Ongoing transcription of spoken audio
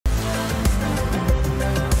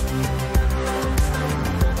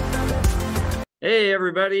Hey,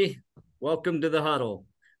 everybody. Welcome to the huddle.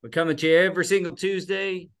 We come at you every single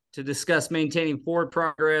Tuesday to discuss maintaining forward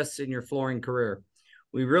progress in your flooring career.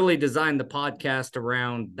 We really designed the podcast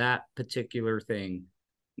around that particular thing,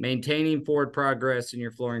 maintaining forward progress in your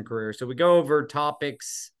flooring career. So we go over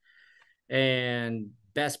topics and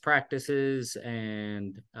best practices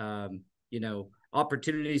and,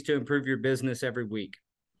 opportunities to improve your business every week.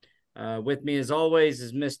 With me, as always,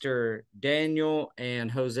 is Mr. Daniel and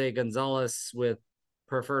Jose Gonzalez with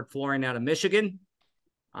Preferred Flooring out of Michigan.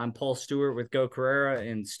 I'm Paul Stewart with Go Carrera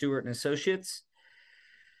and Stewart and Associates.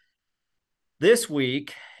 This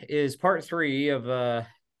week is part three of a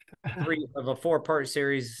four-part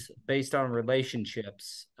series based on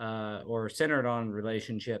relationships, or centered on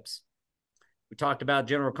relationships. We talked about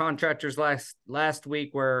general contractors last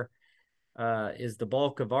week, where is the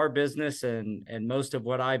bulk of our business and most of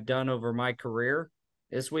what I've done over my career.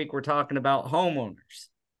 This week we're talking about homeowners,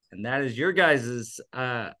 and that is your guys's.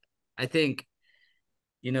 I think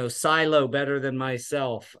silo better than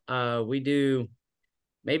myself. We do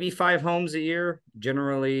maybe 5 homes a year.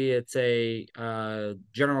 Generally, it's a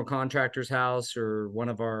general contractor's house or one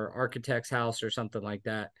of our architects' house or something like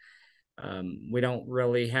that. We don't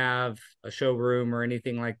really have a showroom or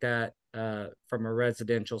anything like that from a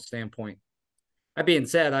residential standpoint. That being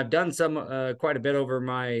said, I've done some quite a bit over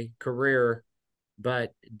my career,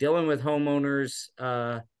 but dealing with homeowners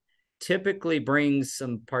typically brings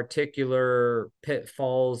some particular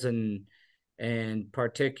pitfalls and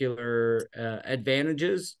particular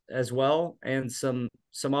advantages as well, and some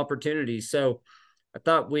opportunities. So I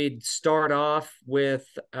thought we'd start off with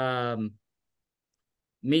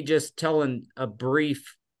me just telling a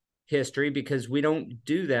brief history, because we don't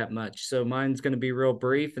do that much. So mine's going to be real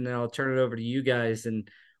brief, and then I'll turn it over to you guys, and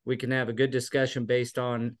we can have a good discussion based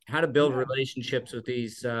on how to build relationships with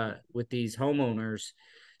these homeowners,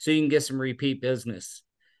 so you can get some repeat business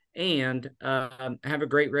and have a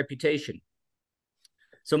great reputation.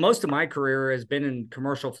 So most of my career has been in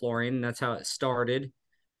commercial flooring, and that's how it started.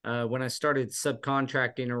 When I started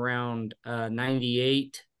subcontracting around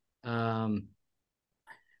 98,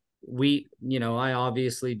 I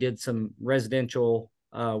obviously did some residential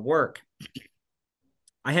work.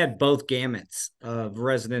 I had both gamuts of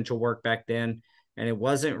residential work back then, and it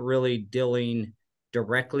wasn't really dealing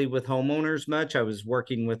directly with homeowners much. I was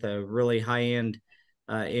working with a really high-end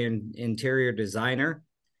interior designer,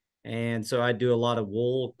 and so I do a lot of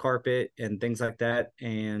wool carpet and things like that.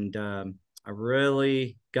 And I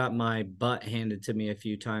really got my butt handed to me a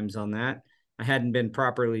few times on that. I hadn't been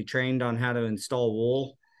properly trained on how to install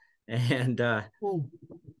wool, and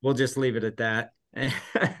we'll just leave it at that.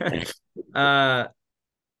 uh,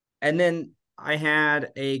 and then I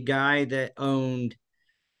had a guy that owned,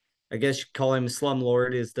 I guess you call him a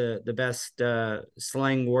slumlord, is the best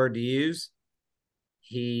slang word to use.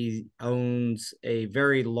 He owns a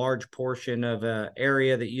very large portion of an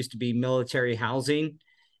area that used to be military housing,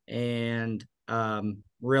 and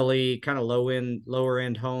really kind of lower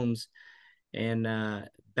end homes. And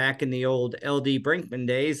back in the old LD Brinkman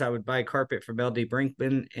days, I would buy carpet from LD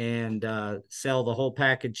Brinkman and sell the whole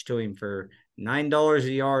package to him for $9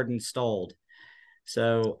 a yard installed.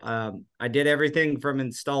 So I did everything from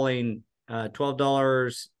installing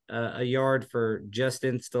 $12 a yard for just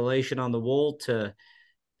installation on the wool to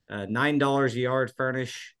 $9 a yard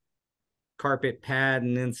furnish, carpet, pad,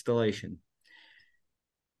 and installation.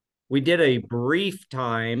 We did a brief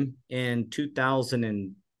time in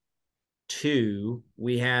 2002.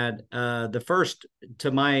 We had the first,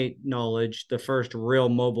 to my knowledge, the first real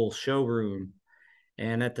mobile showroom.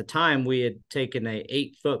 And at the time, we had taken a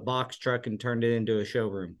 8-foot box truck and turned it into a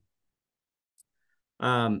showroom,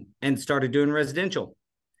 and started doing residential.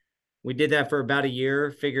 We did that for about a year,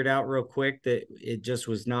 figured out real quick that it just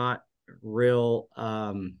was not real.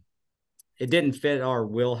 It didn't fit our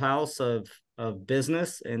wheelhouse of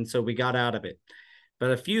business, and so we got out of it. But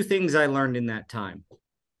a few things I learned in that time.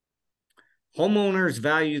 Homeowners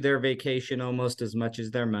value their vacation almost as much as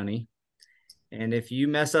their money. And if you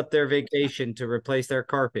mess up their vacation to replace their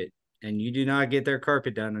carpet and you do not get their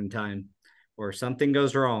carpet done in time, or something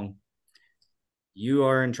goes wrong, you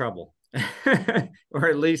are in trouble. Or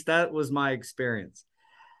at least that was my experience.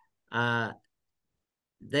 I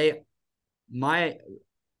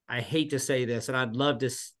hate to say this, and I'd love to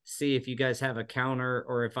see if you guys have a counter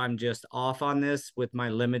or if I'm just off on this with my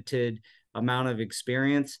limited amount of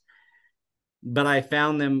experience. But I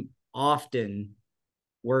found them often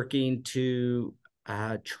working to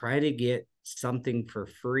try to get something for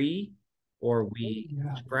free, or we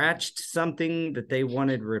scratched something that they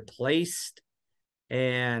wanted replaced.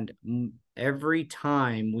 And every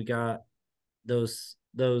time we got those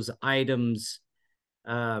items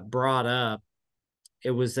brought up,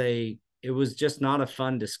 it was just not a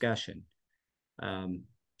fun discussion. Um,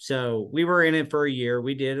 so we were in it for a year.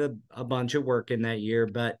 We did a bunch of work in that year,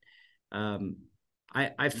 but um,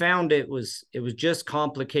 I found it was just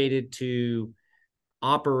complicated to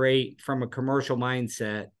operate from a commercial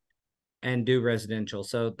mindset and do residential.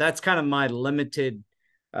 So that's kind of my limited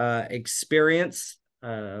experience.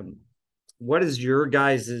 What is your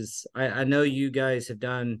guys's? I know you guys have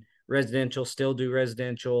done residential, still do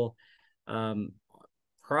residential. Um,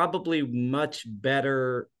 Probably much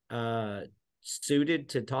better suited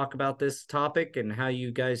to talk about this topic and how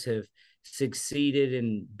you guys have succeeded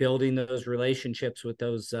in building those relationships with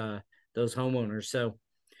those homeowners. So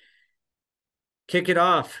kick it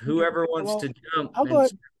off. Whoever wants Well, to jump I'll go and ahead.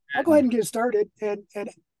 start I'll go ahead chatting. and get started.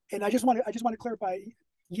 And I just want to clarify.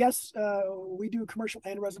 Yes, we do commercial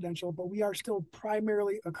and residential, but we are still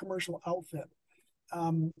primarily a commercial outfit.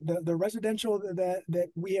 The residential that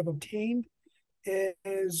we have obtained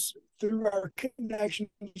is through our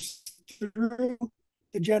connections through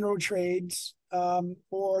the general trades,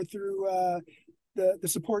 or through the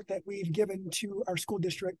support that we've given to our school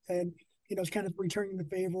district, and it's kind of returning the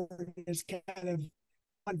favor. It's kind of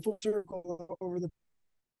on full circle over the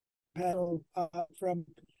panel, from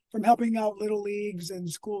helping out little leagues and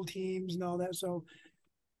school teams and all that. So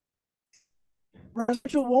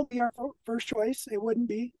residential won't be our first choice. It wouldn't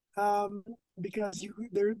be, because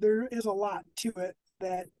there is a lot to it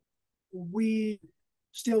that we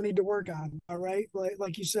still need to work on. All right,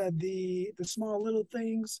 like you said, the small little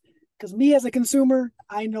things. Because me as a consumer,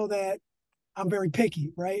 I know that I'm very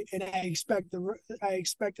picky, right? And I expect the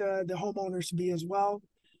homeowners to be as well.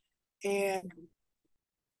 And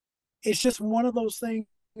it's just one of those things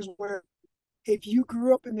where if you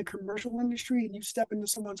grew up in the commercial industry and you step into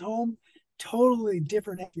someone's home, totally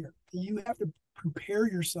different atmosphere. You have to prepare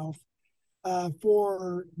yourself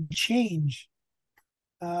for change.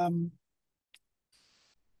 Um,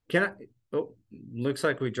 Can I? Oh, looks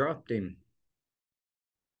like we dropped him.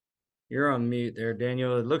 You're on mute there,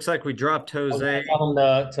 Daniel. It looks like we dropped I was Jose. gonna tell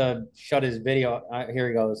him to shut his video. Here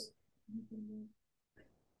he goes.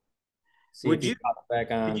 See if Would he you pops back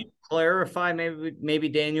Could you on. clarify maybe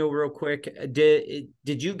Daniel real quick? Did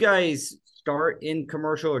you guys start in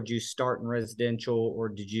commercial or did you start in residential or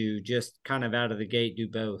did you just kind of out of the gate do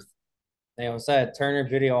both? They said turn your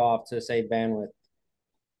video off to save bandwidth.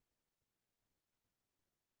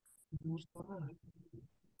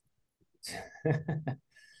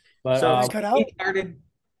 But So cut out.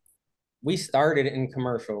 we started in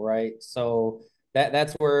commercial, right? So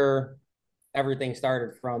that's where everything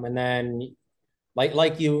started from. And then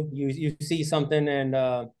like you see something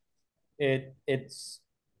and it's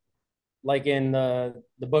like in the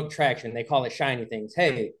book Traction, they call it shiny things.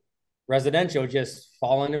 Hey, residential just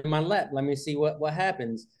fall into my lap. Let me see what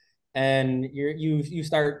happens. And you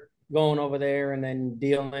start going over there and then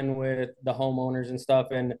dealing with the homeowners and stuff.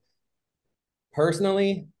 And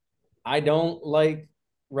personally, I don't like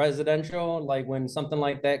residential. Like when something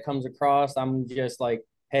like that comes across, I'm just like,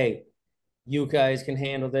 hey, you guys can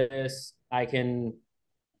handle this. I can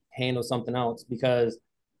handle something else because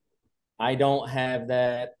I don't have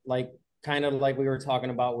that, like kind of like we were talking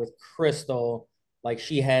about with Crystal, like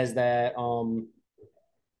she has that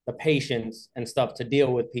the patience and stuff to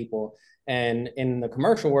deal with people. And in the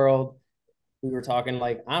commercial world, we were talking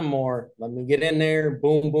like I'm more, let me get in there,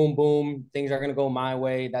 boom, boom, boom. Things are gonna go my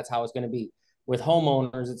way. That's how it's gonna be. With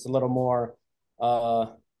homeowners, it's a little more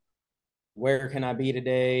where can I be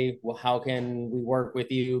today? Well, how can we work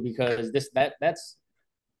with you? Because that's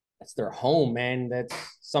their home, man. That's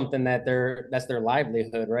something that's their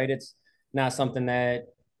livelihood, right? It's not something that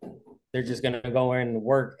they're just gonna go in and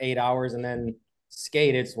work 8 hours and then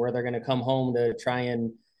skate. It's where they're gonna come home to try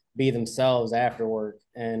and be themselves after work,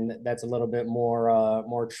 and that's a little bit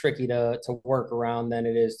more tricky to work around than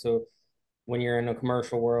it is to when you're in a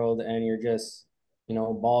commercial world and you're just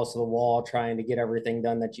balls to the wall trying to get everything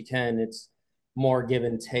done that you can. It's more give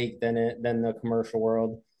and take than the commercial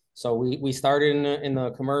world. So we started in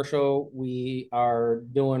the commercial. We are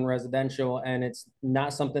doing residential, and it's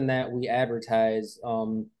not something that we advertise.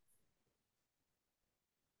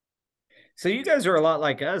 so you guys are a lot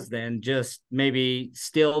like us then, just maybe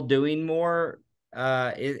still doing more.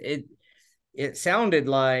 It sounded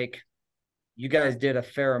like you guys did a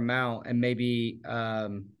fair amount and maybe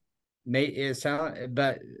may it sound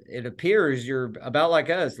but it appears you're about like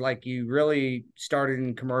us, like you really started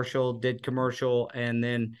in commercial, did commercial, and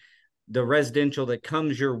then the residential that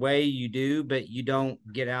comes your way you do, but you don't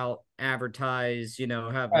get out advertise, have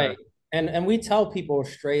a Right. And we tell people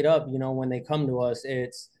straight up, when they come to us,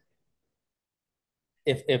 it's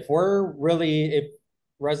if we're really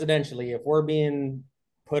residentially, if we're being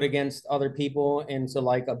put against other people into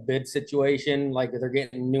like a bid situation, like they're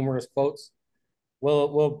getting numerous quotes,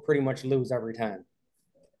 we'll pretty much lose every time.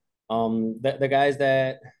 The guys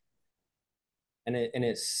that and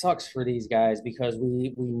it sucks for these guys because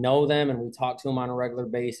we know them and we talk to them on a regular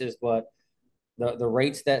basis, but the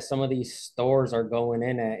rates that some of these stores are going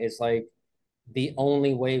in at is like the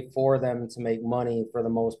only way for them to make money for the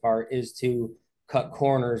most part is to cut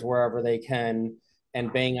corners wherever they can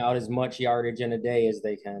and bang out as much yardage in a day as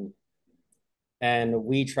they can. And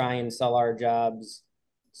we try and sell our jobs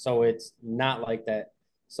so it's not like that.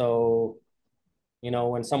 So, you know,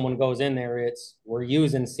 when someone goes in there, it's we're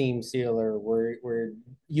using seam sealer, we're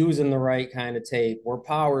using the right kind of tape, we're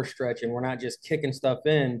power stretching, we're not just kicking stuff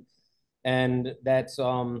in. And that's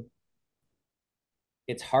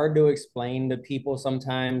it's hard to explain to people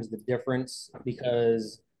sometimes the difference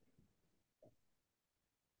because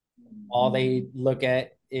all they look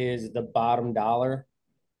at is the bottom dollar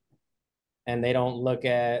and they don't look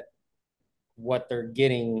at what they're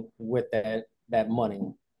getting with that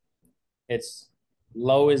money. It's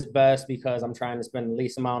low is best because I'm trying to spend the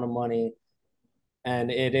least amount of money,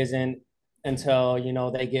 and it isn't until you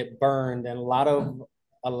know they get burned. And a lot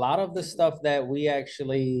of the stuff that we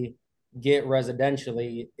actually get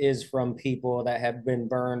residentially is from people that have been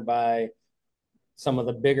burned by some of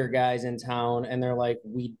the bigger guys in town, and they're like,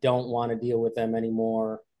 we don't want to deal with them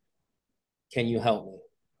anymore. Can you help me?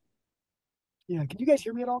 Yeah. Can you guys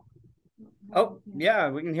hear me at all? Oh, yeah,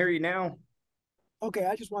 we can hear you now. Okay,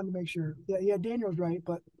 I just wanted to make sure. Yeah, yeah, Daniel's right,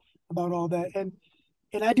 but about all that, and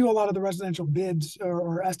I do a lot of the residential bids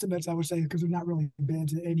or estimates, I would say, because they're not really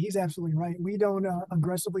bids. And he's absolutely right. We don't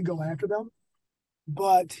aggressively go after them,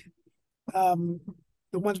 but um,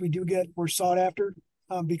 the ones we do get, we're sought after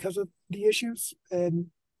because of the issues, and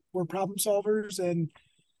we're problem solvers. And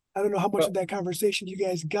I don't know how much of that conversation you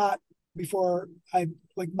guys got before I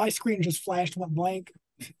like my screen just flashed, went blank.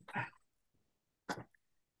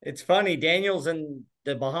 It's funny. Daniel's in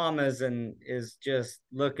the Bahamas and is just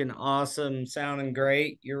looking awesome, sounding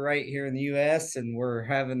great. You're right here in the U.S. and we're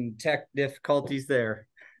having tech difficulties there.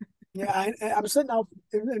 Yeah, I'm sitting out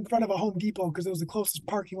in front of a Home Depot because it was the closest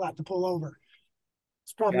parking lot to pull over.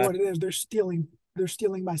 It's probably Got what it is. They're stealing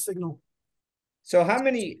my signal. So how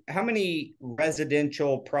many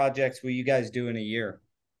residential projects will you guys do in a year?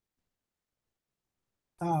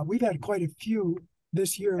 We've had quite a few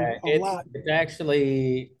this year, a It's lot. it's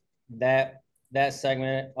actually that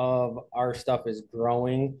segment of our stuff is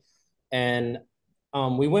growing, and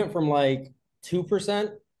we went from like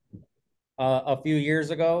 2% a few years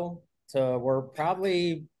ago to we're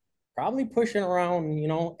probably pushing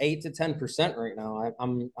around 8 to 10% right now.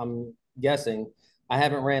 I'm guessing. I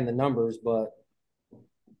haven't ran the numbers, but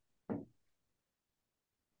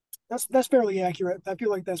That's fairly accurate. I feel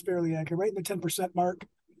like that's fairly accurate, right in the 10% mark.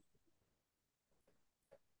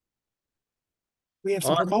 We have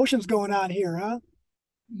some Awesome. promotions going on here, huh?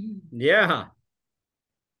 Yeah.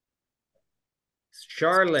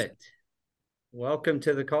 Charlotte, welcome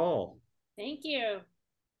to the call. Thank you.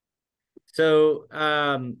 So,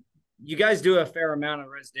 you guys do a fair amount of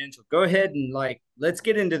residential. Go ahead and let's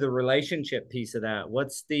get into the relationship piece of that.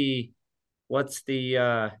 What's the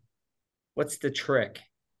trick?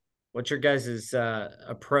 What's your guys'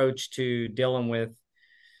 approach to dealing with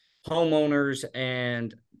homeowners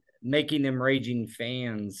and making them raging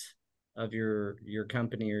fans of your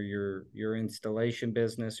company or your installation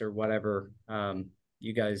business or whatever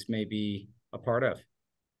you guys may be a part of?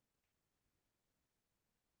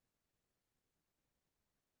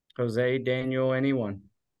 Jose, Daniel, anyone?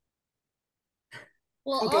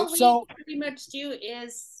 Well, Okay, all so we pretty much do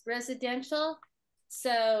is residential.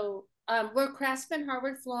 So we're Craftsman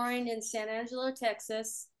Hardwood Flooring in San Angelo,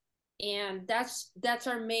 Texas, and that's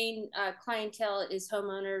our main clientele is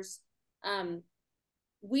homeowners.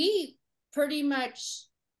 We pretty much,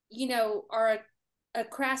 are a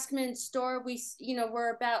craftsman store.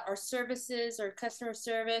 We're about our services, our customer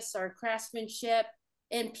service, our craftsmanship,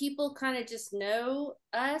 and people kind of just know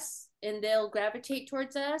us and they'll gravitate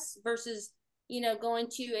towards us versus going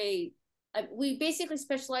to we basically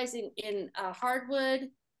specialize in hardwood,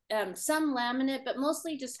 some laminate, but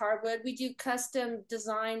mostly just hardwood. We do custom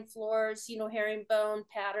design floors, herringbone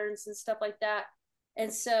patterns and stuff like that.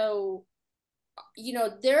 And so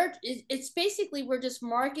it's basically we're just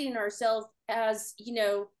marketing ourselves as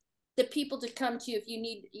the people to come to if you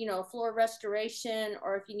need floor restoration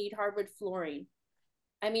or if you need hardwood flooring.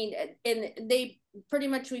 I mean, and they pretty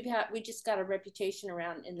much we just got a reputation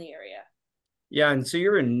around in the area. Yeah, and so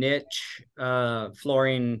you're a niche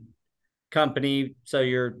flooring company, so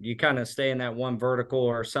you kind of stay in that one vertical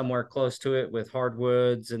or somewhere close to it with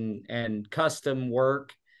hardwoods and custom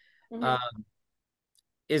work.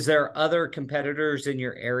 Is there other competitors in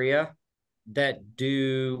your area that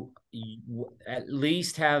do at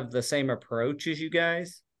least have the same approach as you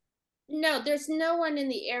guys? No, there's no one in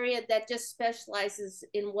the area that just specializes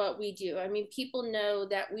in what we do. I mean, people know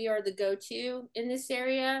that we are the go-to in this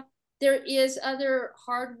area. There is other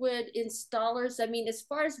hardwood installers. I mean, as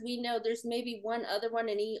far as we know, there's maybe one other one,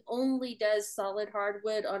 and he only does solid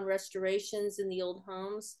hardwood on restorations in the old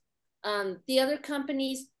homes. The other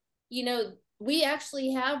companies, you know, we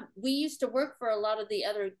used to work for a lot of the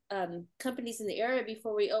other companies in the area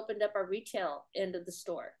before we opened up our retail end of the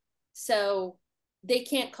store. So they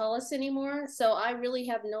can't call us anymore. So I really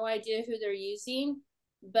have no idea who they're using.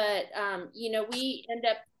 But, you know, we end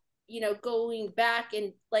up, you know, going back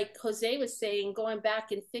and, like Jose was saying, going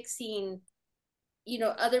back and fixing, you know,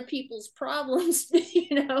 other people's problems,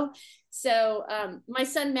 you know. So my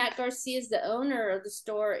son, Matt Garcia, is the owner of the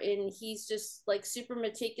store, and he's just like super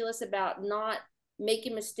meticulous about not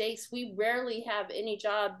making mistakes. We rarely have any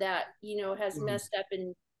job that, you know, has messed up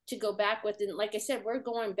and to go back with. And like I said, we're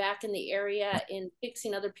going back in the area and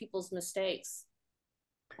fixing other people's mistakes.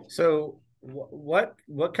 So what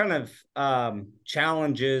kind of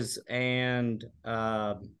challenges and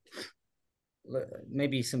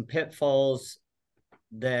maybe some pitfalls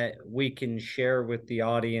that we can share with the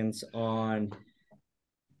audience on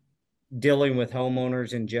dealing with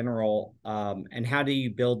homeowners in general, and how do you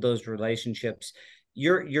build those relationships?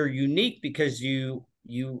 You're unique because you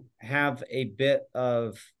have a bit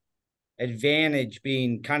of advantage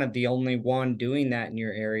being kind of the only one doing that in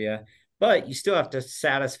your area, but you still have to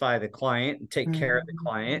satisfy the client and take care of the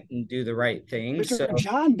client and do the right thing. Mr. So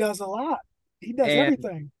John does a lot. He does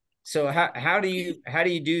everything. So how do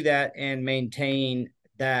you do that and maintain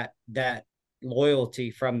that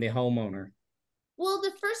loyalty from the homeowner? Well,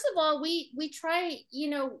 first of all, we try,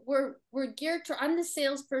 you know, we're geared to, I'm the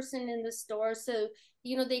salesperson in the store. So,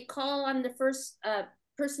 you know, they call, I'm the first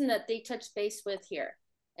person that they touch base with here.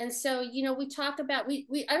 And so, you know, we talk about,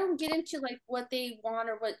 I don't get into like what they want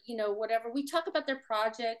or what, you know, whatever. We talk about their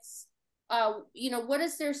projects, you know, what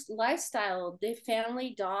is their lifestyle, their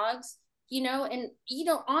family, dogs, you know, and, you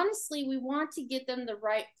know, honestly, we want to get them the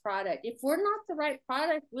right product. If we're not the right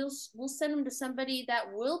product, we'll send them to somebody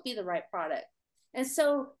that will be the right product. And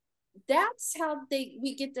so that's how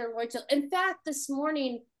we get their loyalty. In fact, this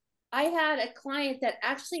morning, I had a client that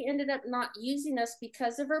actually ended up not using us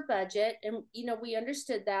because of her budget. And, you know, we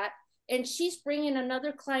understood that. And she's bringing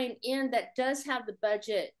another client in that does have the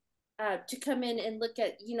budget to come in and look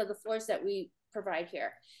at, you know, the floors that we provide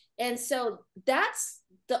here. And so that's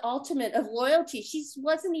the ultimate of loyalty. She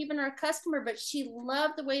wasn't even our customer, but she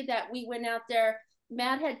loved the way that we went out there.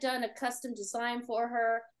 Matt had done a custom design for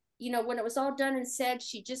her. You know, when it was all done and said,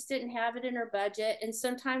 she just didn't have it in her budget. And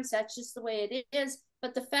sometimes that's just the way it is.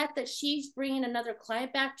 But the fact that she's bringing another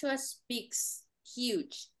client back to us speaks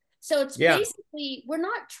huge. So it's basically, we're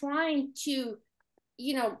not trying to,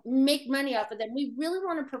 you know, make money off of them. We really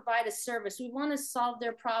want to provide a service. We want to solve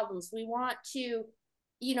their problems. We want to,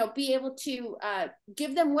 you know, be able to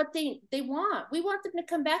give them what they want. We want them to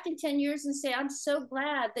come back in 10 years and say, I'm so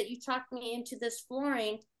glad that you talked me into this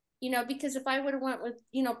flooring. You know, because if I would have went with,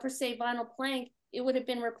 you know, per se vinyl plank, it would have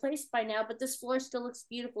been replaced by now, but this floor still looks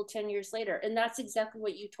beautiful 10 years later. And that's exactly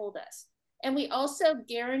what you told us. And we also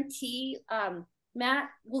guarantee, Matt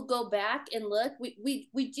will go back and look.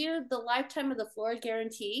 We do the lifetime of the floor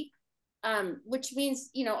guarantee, which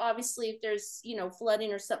means, you know, obviously if there's, you know,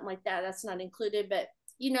 flooding or something like that, that's not included. But,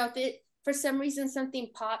 you know, if it, for some reason,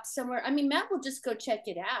 something pops somewhere, I mean, Matt will just go check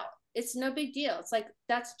it out. It's no big deal. It's like,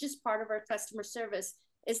 that's just part of our customer service,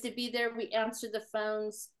 is to be there. We answer the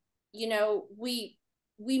phones, you know, we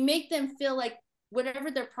make them feel like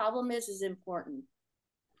whatever their problem is important.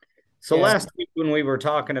 So last week when we were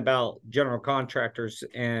talking about general contractors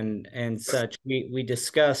and such, we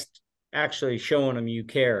discussed actually showing them you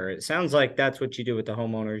care. It sounds like that's what you do with the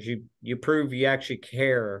homeowners. You prove you actually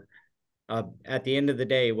care at the end of the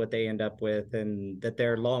day what they end up with, and that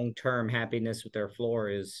their long-term happiness with their floor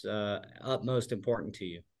is utmost important to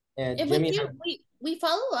you. And Jimmy, we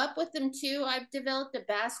follow up with them too. I've developed a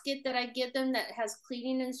basket that I give them that has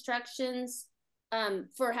cleaning instructions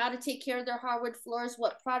for how to take care of their hardwood floors,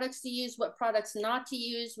 what products to use, what products not to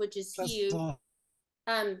use, which is huge.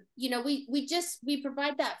 You know, we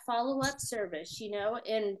provide that follow-up service, you know,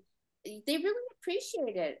 and they really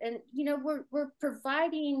appreciate it. And, you know, we're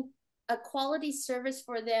providing a quality service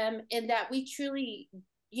for them, and that we truly,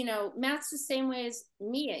 you know, Matt's the same way as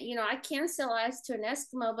me. You know, I can sell ice to an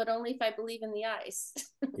Eskimo, but only if I believe in the ice.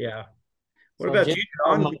 Yeah. What So about Jimmy you,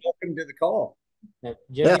 John? from, Welcome to the call. Jimmy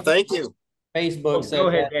Yeah, from thank you. Facebook Oh, said go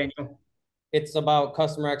ahead, that Daniel. it's about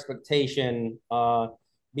customer expectation.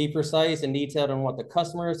 Be precise and detailed on what the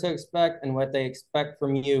customer is to expect and what they expect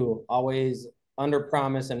from you. Always under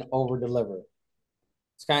promise and over deliver.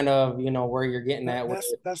 It's kind of, where you're getting at with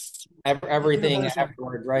That's everything universal.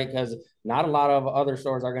 afterwards, right? Because not a lot of other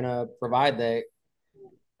stores are going to provide that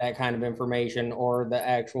kind of information or the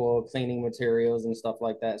actual cleaning materials and stuff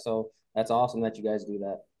like that. So that's awesome that you guys do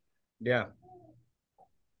that. Yeah.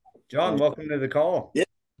 John, welcome to the call.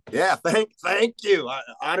 Yeah, thank you.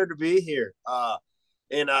 Honored to be here.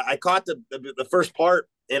 And I caught the first part,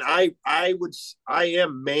 and I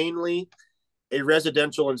am mainly a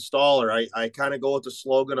residential installer. I kind of go with the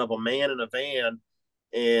slogan of a man in a van,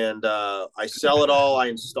 and I sell it all, I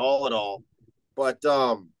install it all. But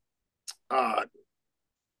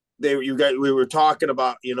we were talking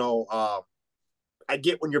about, I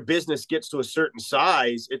get when your business gets to a certain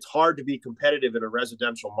size, it's hard to be competitive in a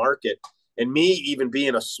residential market. And me even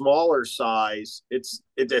being a smaller size, it's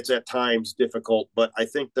at times difficult. But I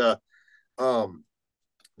think the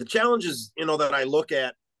challenges, that I look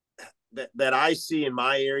at that I see in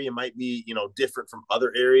my area might be, different from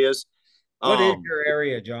other areas. What is your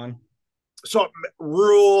area, John? So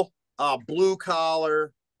rural, blue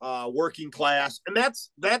collar, working class, and that's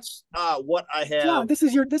what I have. John, this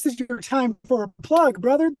is your time for a plug,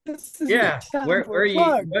 brother. This is your time where for are a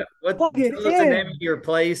plug. you? What's the name of your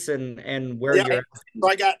place and where you're at? So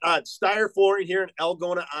I got Steyer Flooring here in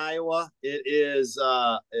Algona, Iowa. It is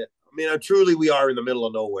truly we are in the middle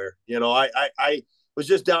of nowhere. I was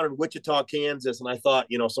just down in Wichita, Kansas, and I thought,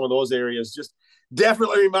 some of those areas just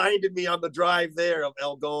definitely reminded me on the drive there of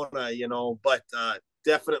Algona, but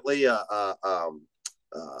definitely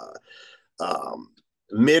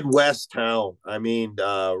Midwest town. I mean,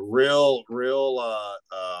 real,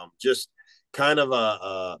 just kind of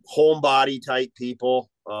a homebody type people.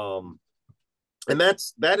 And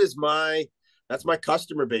that's my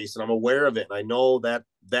customer base, and I'm aware of it. And I know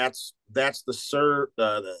that's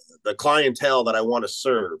the clientele that I want to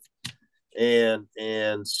serve. And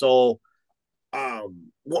so,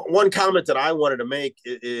 one comment that I wanted to make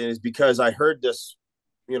is because I heard this,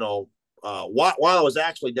 while I was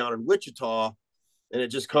actually down in Wichita, and it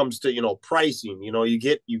just comes to, pricing, you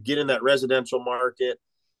get in that residential market,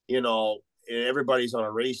 and everybody's on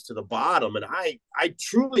a race to the bottom. And I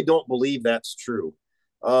truly don't believe that's true.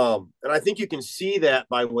 And I think you can see that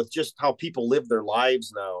with just how people live their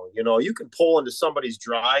lives now. You can pull into somebody's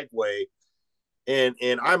driveway and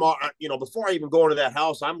I'm, before I even go into that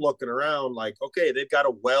house, I'm looking around like, okay, they've got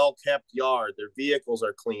a well-kept yard. Their vehicles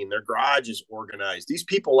are clean. Their garage is organized. These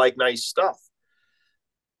people like nice stuff.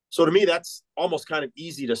 So to me, that's almost kind of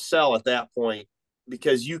easy to sell at that point,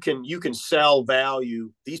 because you can sell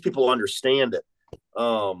value. These people understand it.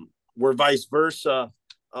 Where vice versa,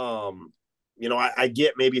 I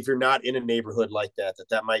get maybe if you're not in a neighborhood like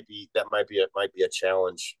that might be a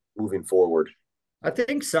challenge moving forward. I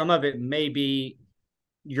think some of it may be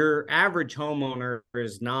your average homeowner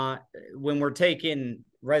is not, when we're taking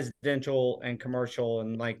residential and commercial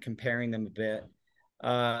and like comparing them a bit,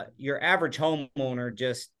 your average homeowner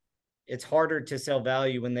it's harder to sell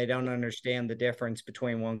value when they don't understand the difference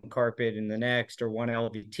between one carpet and the next, or one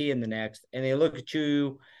LVT in the next. And they look at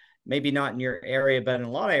you, maybe not in your area, but in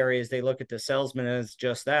a lot of areas, they look at the salesman as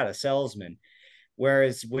just that, a salesman.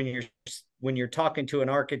 Whereas when you're talking to an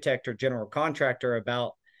architect or general contractor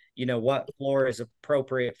about, what floor is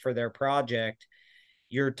appropriate for their project,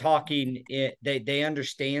 you're talking they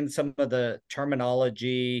understand some of the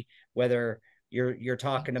terminology, whether you're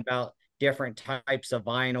talking about different types of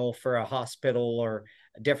vinyl for a hospital or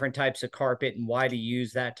different types of carpet and why to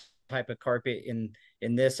use that type of carpet in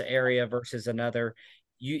this area versus another.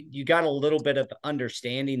 You got a little bit of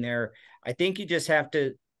understanding there. I think you just have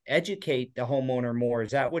to educate the homeowner more.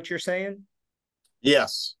 Is that what you're saying?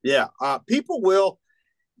 Yes. Yeah. People will,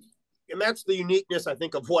 and that's the uniqueness, I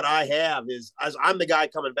think, of what I have is, as I'm the guy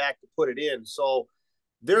coming back to put it in. So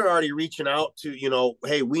they're already reaching out to,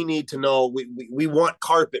 hey, we need to know, we want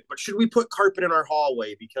carpet, but should we put carpet in our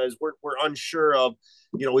hallway? Because we're unsure of,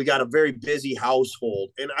 we got a very busy household.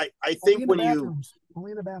 And I think only in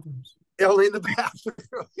the bathrooms. Only in the bathroom.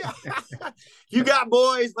 Yeah. You got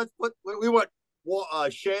boys, we want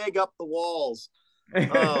shag up the walls. I'm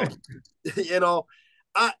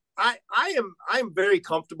very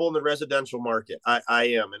comfortable in the residential market. I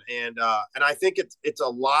am. And I think it's a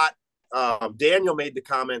lot. Daniel made the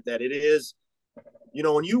comment that it is,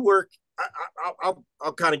 when you work, I'll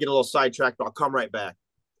kind of get a little sidetracked, but I'll come right back.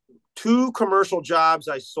 2 commercial jobs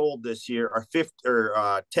I sold this year are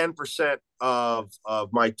 10% of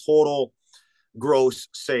my total gross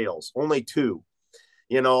sales, only 2.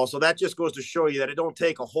 So that just goes to show you that it don't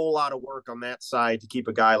take a whole lot of work on that side to keep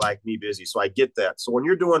a guy like me busy. So I get that. So when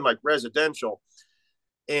you're doing like residential,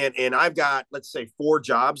 and I've got, let's say, 4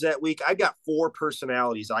 jobs that week, I got 4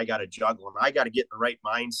 personalities I got to juggle, and I got to get in the right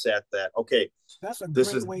mindset that, okay, that's a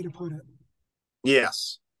great way to put it.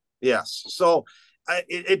 Yes. So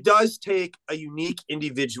it does take a unique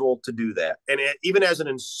individual to do that. And even as an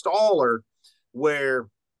installer, where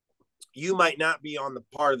you might not be on the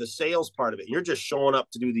part of the sales part of it, you're just showing up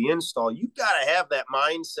to do the install, you got to have that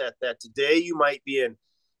mindset that today you might be in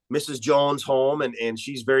Mrs. Jones' home, and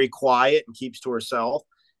she's very quiet and keeps to herself.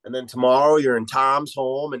 And then tomorrow you're in Tom's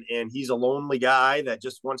home, and he's a lonely guy that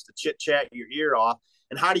just wants to chit chat your ear off.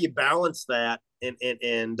 And how do you balance that and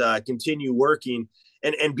continue working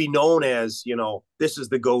and be known as, this is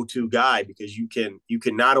the go-to guy, because you can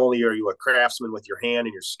not only are you a craftsman with your hand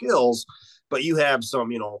and your skills, but you have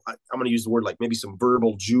some, I'm going to use the word like maybe some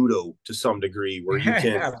verbal judo to some degree, where you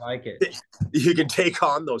can I like it. You can take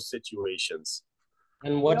on those situations.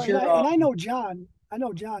 And what's and I know John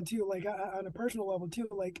too, like on a personal level too.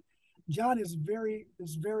 Like John is very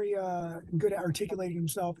good at articulating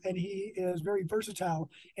himself, and he is very versatile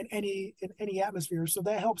in any atmosphere. So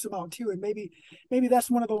that helps him out too. And maybe that's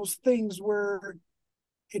one of those things where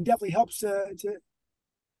it definitely helps to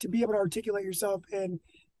be able to articulate yourself and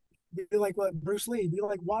be like what Bruce Lee, be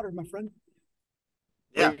like water, my friend.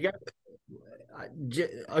 Yeah.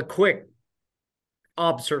 A quick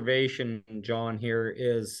observation, John, here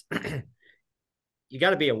is you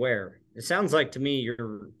got to be aware. It sounds like to me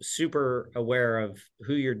you're super aware of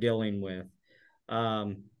who you're dealing with,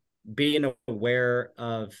 being aware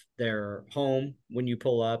of their home when you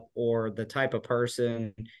pull up, or the type of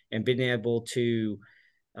person, and being able to,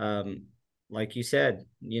 like you said,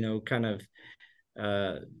 kind of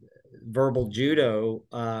verbal judo,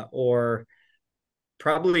 or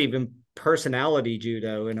probably even personality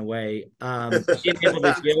judo in a way, being able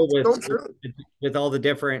to deal with all the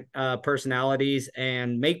different personalities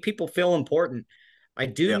and make people feel important. I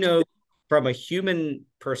do know from a human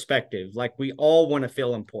perspective, like we all want to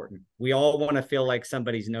feel important. We all want to feel like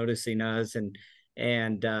somebody's noticing us and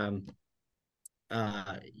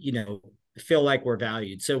feel like we're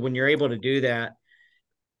valued. So when you're able to do that,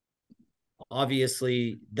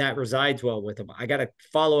 obviously that resides well with them. I got a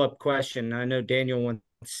follow-up question. I know Daniel wants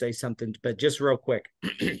to say something, but just real quick.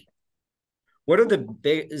 What are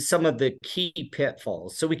some of the key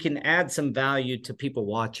pitfalls, so we can add some value to people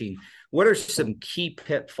watching? What are some key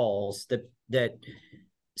pitfalls that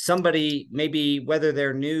somebody, maybe whether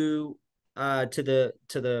they're new to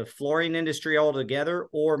the flooring industry altogether,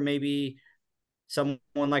 or maybe someone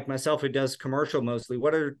like myself who does commercial mostly,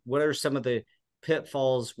 what are some of the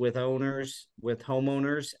pitfalls with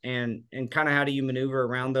homeowners, and kind of how do you maneuver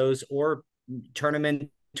around those or turn them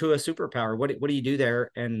into a superpower? What do you do there,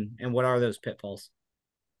 and what are those pitfalls?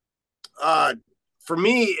 For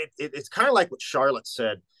me, it's kind of like what Charlotte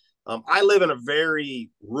said. I live in a very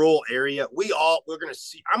rural area. I'm going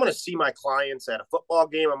to see my clients at a football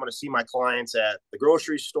game. I'm going to see my clients at the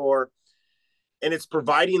grocery store, and it's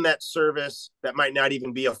providing that service that might not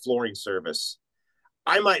even be a flooring service.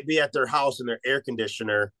 I might be at their house and their air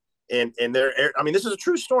conditioner and this is a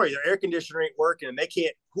true story. Their air conditioner ain't working and they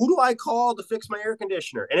can't, who do I call to fix my air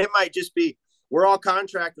conditioner? And it might just be, we're all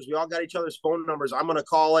contractors. We all got each other's phone numbers. I'm going to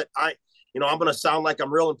call it. I'm going to sound like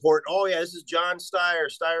I'm real important. Oh yeah, this is John Steyer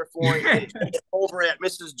Flooring over at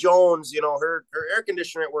Mrs. Jones. Her air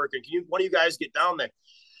conditioner ain't working. One of you guys get down there?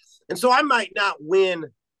 And so I might not win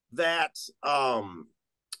that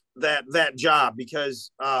job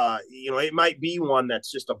because it might be one that's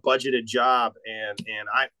just a budgeted job, and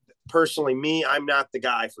I personally, I'm not the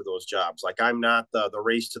guy for those jobs. Like, I'm not the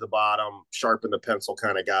race to the bottom, sharpen the pencil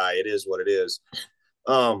kind of guy. It is what it is.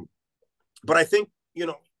 But I think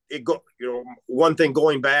one thing,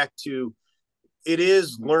 going back to, it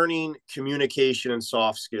is learning communication and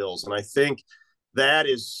soft skills, and I think that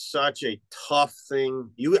is such a tough thing.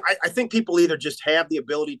 I think people either just have the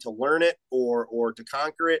ability to learn it or to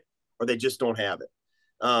conquer it, or they just don't have it.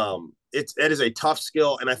 It is a tough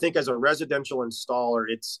skill. And I think as a residential installer,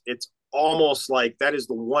 it's almost like that is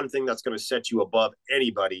the one thing that's going to set you above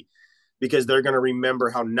anybody, because they're going to remember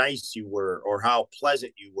how nice you were or how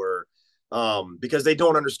pleasant you were, because they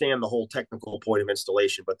don't understand the whole technical point of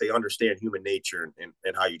installation, but they understand human nature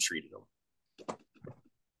and how you treated them.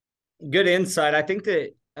 Good insight. I think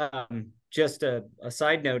that just a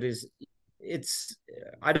side note is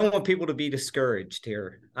I don't want people to be discouraged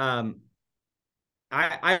here.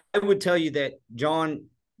 I would tell you that, John,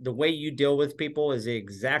 the way you deal with people is the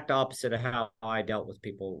exact opposite of how I dealt with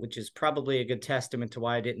people, which is probably a good testament to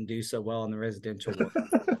why I didn't do so well in the residential world.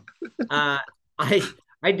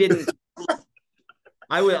 I didn't.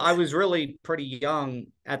 I was really pretty young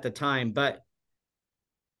at the time, but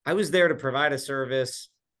I was there to provide a service.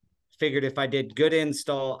 Figured if I did good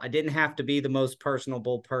install, I didn't have to be the most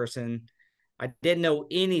personable person. I didn't know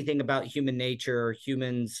anything about human nature or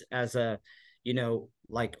humans as a,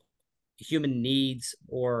 like human needs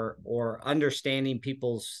or understanding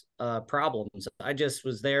people's problems. I just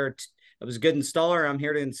was there. I was a good installer. I'm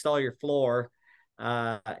here to install your floor.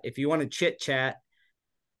 If you want to chit chat,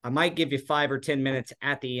 I might give you 5 or 10 minutes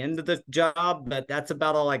at the end of the job, but that's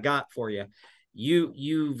about all I got for you.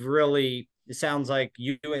 You've really, it sounds like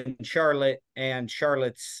you and Charlotte and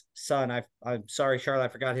Charlotte's son. I'm sorry, Charlotte, I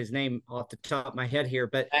forgot his name off the top of my head here,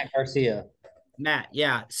 but Matt Garcia. Matt,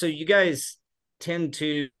 yeah. So you guys tend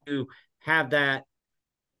to have that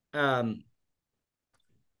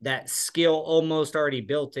skill almost already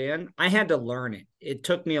built in. I had to learn it. It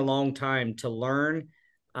took me a long time to learn.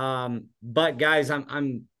 But guys,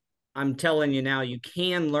 I'm telling you now, you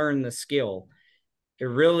can learn the skill. It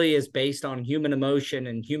really is based on human emotion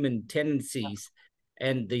and human tendencies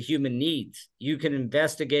and the human needs. You can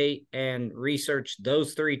investigate and research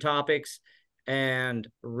those 3 topics and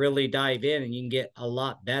really dive in, and you can get a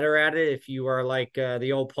lot better at it if you are like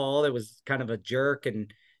the old Paul that was kind of a jerk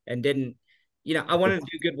and didn't, I wanted to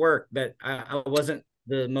do good work, but I wasn't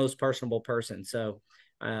the most personable person. So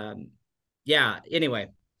yeah, anyway,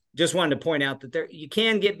 just wanted to point out that there you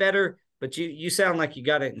can get better, but you sound like you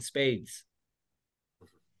got it in spades.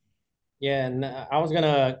 Yeah, and I was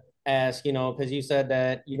gonna ask, because you said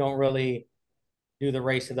that you don't really do the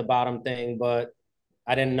race to the bottom thing, but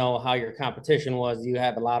I didn't know how your competition was. Do you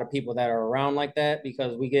have a lot of people that are around like that?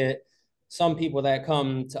 Because we get some people that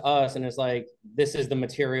come to us and it's like, this is the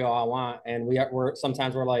material I want, and we're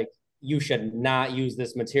sometimes we're like, you should not use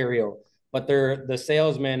this material, but they're the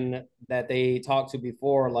salesman that they talked to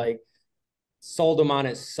before, like sold them on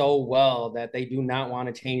it so well that they do not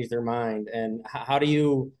want to change their mind. And how do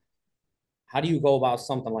you go about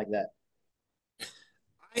something like that?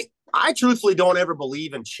 I truthfully don't ever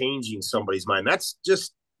believe in changing somebody's mind. That's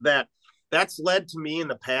led to me in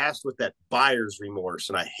the past with that buyer's remorse,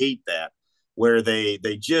 and I hate that, where they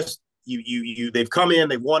just they've come in,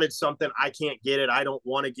 they've wanted something, I can't get it, I don't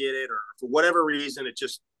want to get it, or for whatever reason,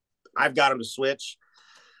 I've got them to switch.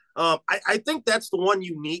 I think that's the one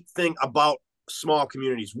unique thing about small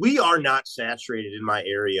communities. We are not saturated in my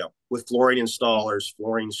area with flooring installers,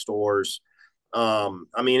 flooring stores.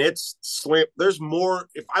 I mean, it's slim. There's more.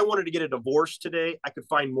 If I wanted to get a divorce today, I could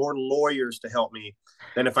find more lawyers to help me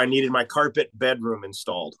than if I needed my carpet bedroom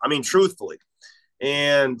installed. I mean, truthfully.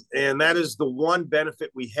 And that is the one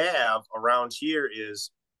benefit we have around here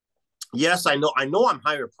is, yes, I know I'm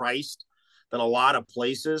higher priced than a lot of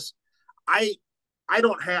places. I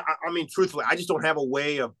don't have, I mean, truthfully, I just don't have a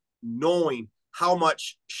way of knowing how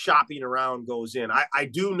much shopping around goes in. I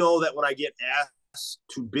do know that when I get asked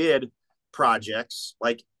to bid projects,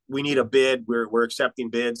 like we need a bid, we're accepting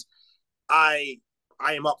bids, I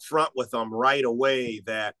am upfront with them right away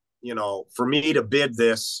that, for me to bid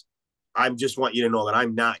this, I just want you to know that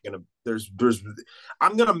I'm not gonna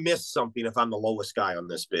I'm gonna miss something if I'm the lowest guy on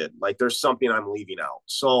this bid. Like there's something I'm leaving out.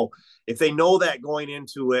 So if they know that going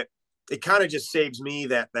into it, it kind of just saves me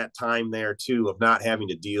that time there too of not having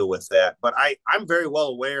to deal with that. But I'm very well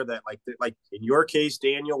aware that like in your case,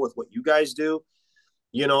 Daniel, with what you guys do,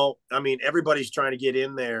 I mean, everybody's trying to get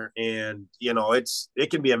in there, and it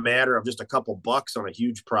can be a matter of just a couple bucks on a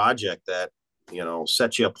huge project that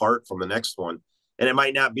sets you apart from the next one. And it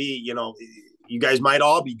might not be, you guys might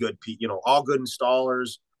all be good, all good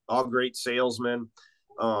installers, all great salesmen.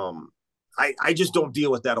 I just don't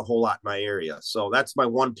deal with that a whole lot in my area. So that's my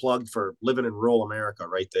one plug for living in rural America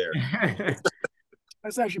right there.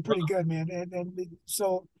 That's actually pretty good, man. And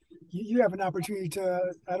so you have an opportunity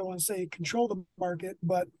to, I don't want to say control the market,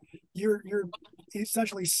 but you're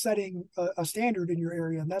essentially setting a standard in your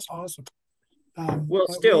area, and that's awesome. Well,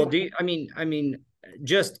 still, I mean,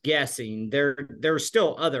 just guessing, there's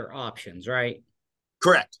still other options, right?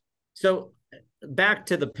 Correct. So back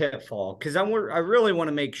to the pitfall, because I really want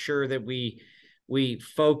to make sure that we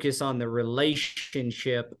focus on the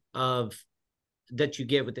relationship that you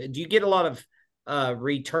get with it. Do you get a lot of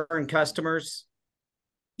return customers?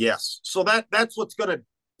 Yes. So that's what's gonna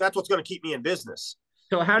keep me in business.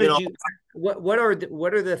 So how did you? What are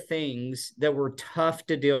the things that were tough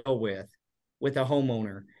to deal with a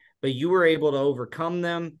homeowner, but you were able to overcome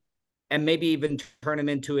them and maybe even turn them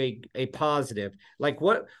into a positive? Like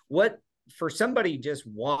what for somebody just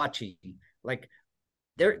watching, like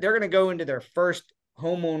they're going to go into their first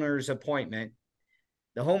homeowner's appointment.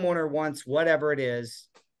 The homeowner wants whatever it is.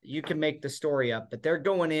 You can make the story up, but they're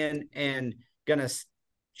going in and going to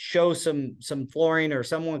show some flooring, or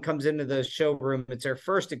someone comes into the showroom. It's their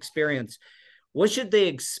first experience. What should they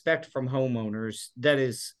expect from homeowners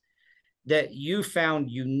that you found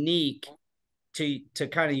unique to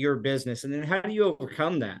kind of your business? And then how do you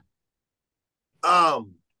overcome that?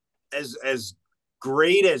 As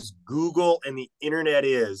great as Google and the internet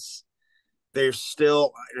is, they're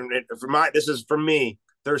still, this is for me,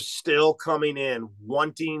 they're still coming in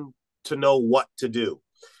wanting to know what to do.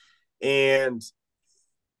 And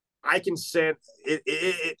I can send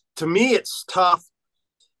it to me, it's tough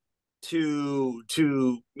to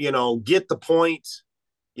get the point.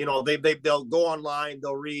 They'll go online,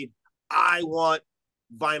 they'll read, I want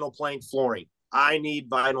vinyl plank flooring. I need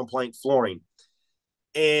vinyl plank flooring.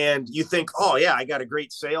 And you think, oh yeah, I got a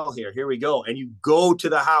great sale here. Here we go. And you go to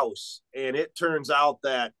the house, and it turns out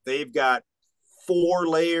that they've got 4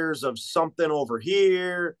 layers of something over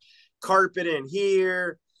here, carpet in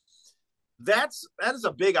here. That is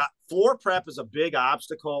a big floor prep is a big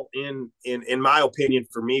obstacle in my opinion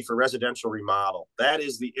for me for residential remodel.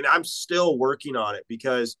 And I'm still working on it,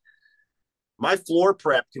 because my floor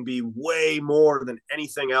prep can be way more than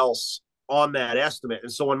anything else on that estimate.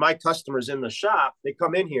 And so when my customer's in the shop, they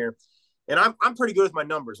come in here, and I'm pretty good with my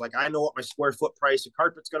numbers. Like, I know what my square foot price of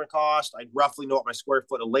carpet's going to cost. I roughly know what my square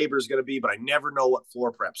foot of labor is going to be, but I never know what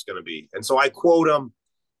floor prep's going to be. And so I quote them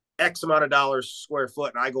X amount of dollars square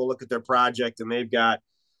foot, and I go look at their project, and they've got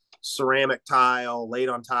ceramic tile laid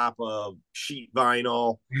on top of sheet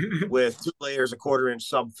vinyl with 2 layers of 1/4-inch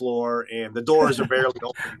subfloor, and the doors are barely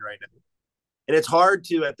opening right now. And it's hard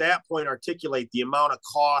to, at that point, articulate the amount of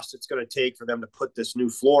cost it's going to take for them to put this new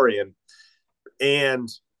floor in, and,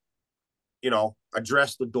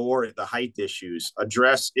 address the door, the height issues,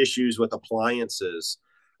 address issues with appliances,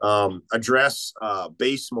 address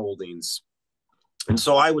base moldings. And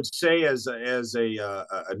so I would say, as a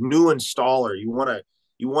new installer, you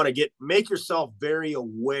want to make yourself very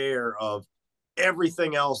aware of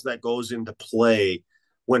everything else that goes into play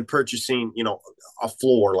when purchasing, a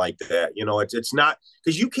floor like that. It's not,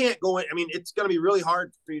 because you can't go in. I mean, it's going to be really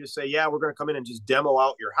hard for you to say, yeah, we're going to come in and just demo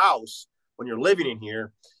out your house when you're living in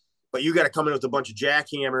here, but you got to come in with a bunch of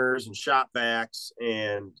jackhammers and shop vacs.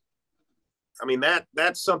 And I mean,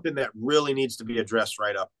 that's something that really needs to be addressed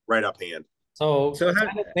right up hand. So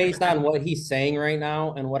kind of based on what he's saying right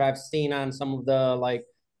now and what I've seen on some of the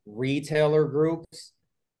retailer groups,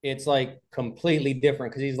 it's completely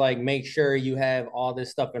different, because he's make sure you have all this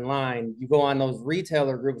stuff in line. You go on those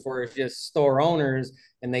retailer groups where it's just store owners,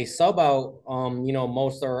 and they sub out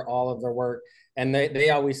most or all of their work, and they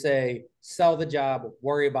always say, sell the job,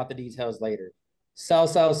 worry about the details later.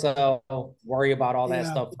 Sell, worry about all that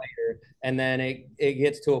stuff later. And then it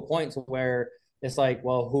gets to a point to where it's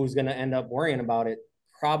well, who's going to end up worrying about it?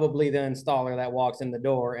 Probably the installer that walks in the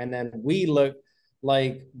door. And then we look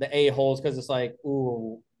like the a-holes, because it's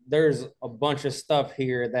ooh, there's a bunch of stuff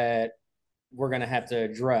here that we're going to have to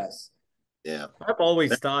address. Yeah. I've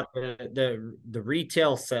always thought that the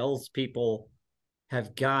retail salespeople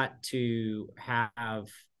have got to have,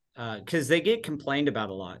 because they get complained about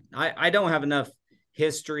a lot. I don't have enough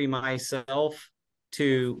history myself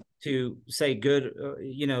to say good,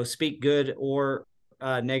 speak good or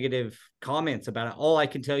negative comments about it. All I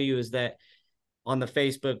can tell you is that on the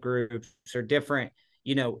Facebook groups or different,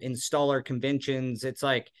 installer conventions, it's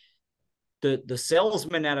the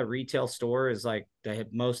salesman at a retail store is the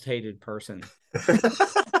most hated person.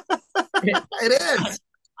 It is.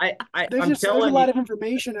 There's a lot of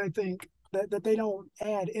information, I think, that they don't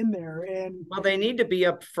add in there. And well, they need to be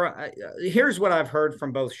up front. Here's what I've heard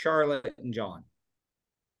from both Charlotte and John.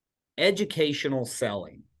 Educational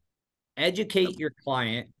selling. Educate your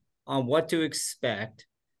client on what to expect.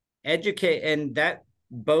 Educate, and that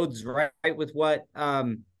bodes right with what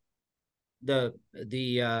the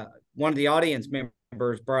one of the audience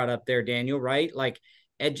members brought up there, Daniel, right?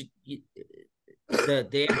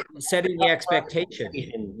 The setting the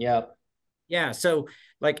expectation. Yep. Yeah. So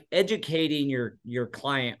educating your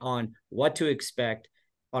client on what to expect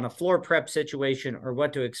on a floor prep situation, or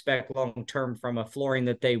what to expect long-term from a flooring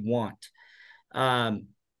that they want. And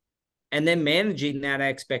then managing that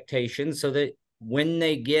expectation so that when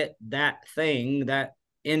they get that thing, that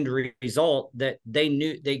end result, that they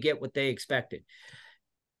get what they expected.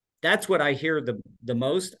 That's what I hear the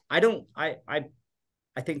most. I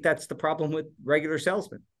think that's the problem with regular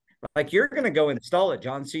salesmen. You're going to go install it,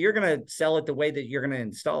 John. So you're going to sell it the way that you're going to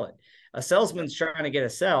install it. A salesman's trying to get a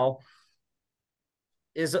sell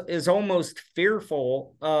is almost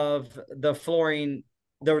fearful of the flooring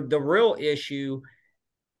the real issue,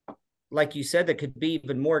 like you said, that could be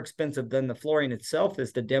even more expensive than the flooring itself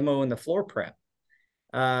is the demo and the floor prep.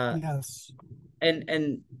 Yes.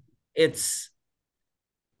 And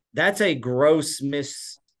that's a gross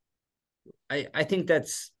miss. I think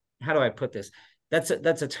that's, how do I put this? That's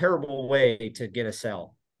a terrible way to get a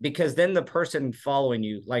sale, because then the person following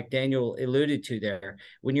you, like Daniel alluded to there,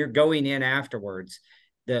 when you're going in afterwards,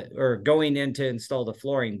 or going in to install the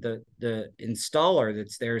flooring, the installer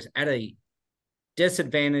that's there is at a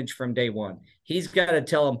disadvantage from day one. He's got to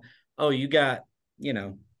tell them, oh, you got,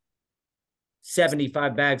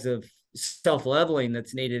 75 bags of self-leveling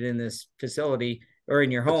that's needed in this facility or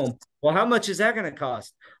in your home. Well, how much is that going to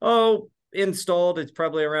cost? Oh, installed, it's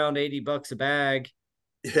probably around $80 a bag.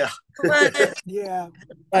 Yeah. Yeah.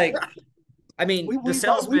 Like, I mean, the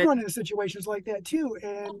salesman. We've run into situations like that too,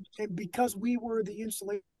 and because we were the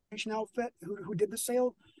installation outfit who did the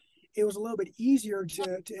sale, it was a little bit easier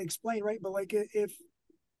to explain, right? But like if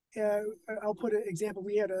I'll put an example,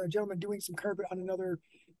 we had a gentleman doing some carpet on another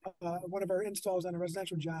one of our installs on a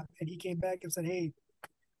residential job, and he came back and said, "Hey,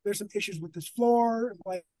 there's some issues with this floor,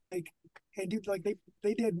 and dude, like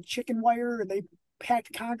they did chicken wire and they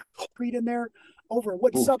packed concrete in there over a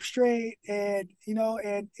wood substrate, and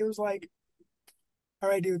and it was like, all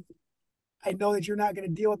right, dude, I know that you're not going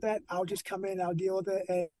to deal with that. I'll just come in, I'll deal with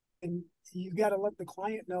it, and you got to let the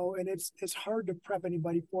client know, and it's hard to prep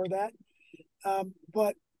anybody for that,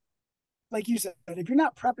 but like you said, if you're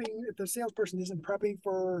not prepping, if the salesperson isn't prepping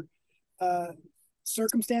for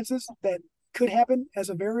circumstances that could happen as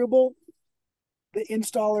a variable, the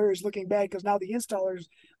installer is looking bad, because now the installer's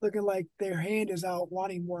looking like their hand is out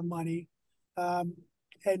wanting more money.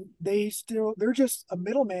 And they're just a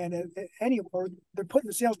middleman or they're putting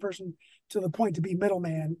the salesperson to the point to be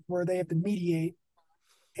middleman, where they have to mediate.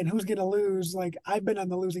 And who's going to lose? Like, I've been on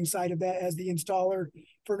the losing side of that as the installer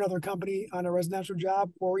for another company on a residential job,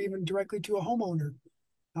 or even directly to a homeowner.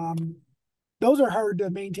 Those are hard to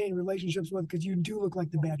maintain relationships with, because you do look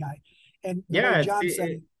like the bad guy. And Yeah, like John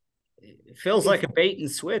said, it feels like a bait and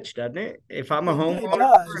switch, doesn't it? If I'm a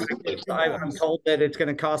homeowner, I'm told that it's going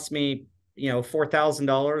to cost me,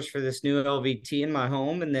 $4,000 for this new LVT in my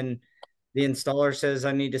home, and then the installer says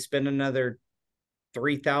I need to spend another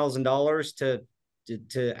 $3,000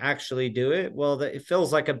 to actually do it. Well, it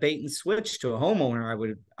feels like a bait and switch to a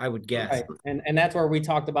homeowner, I would guess. Right. And that's where we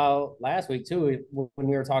talked about last week too, when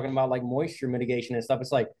we were talking about like moisture mitigation and stuff.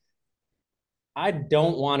 It's like, I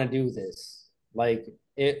don't want to do this. Like,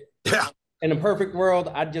 in a perfect world,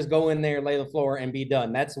 I'd just go in there, lay the floor, and be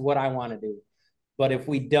done. That's what I want to do. But if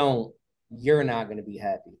we don't, you're not going to be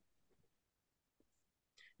happy.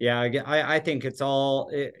 Yeah, I think it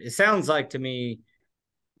sounds like to me,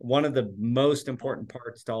 one of the most important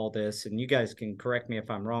parts to all this, and you guys can correct me if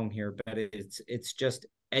I'm wrong here, but it's just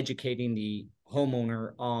educating the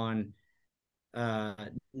homeowner on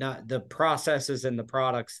not the processes and the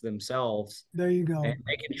products themselves. There you go. And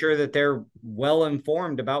making sure that they're well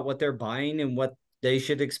informed about what they're buying and what they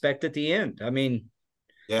should expect at the end. I mean,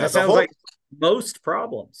 that sounds like most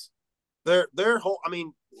problems. Their whole, I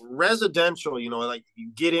mean, residential, like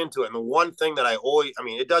you get into it, and the one thing that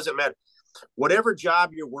it doesn't matter. Whatever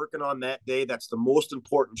job you're working on that day, that's the most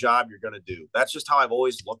important job you're going to do. That's just how I've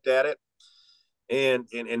always looked at it, and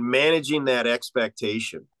managing that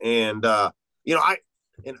expectation. And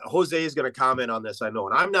and Jose is going to comment on this, I know,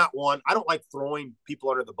 and I'm not one. I don't like throwing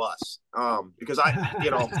people under the bus, because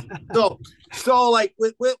so like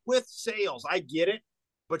with sales, I get it,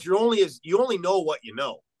 but you only know what you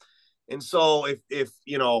know. And so if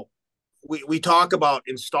we talk about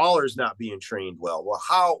installers not being trained well.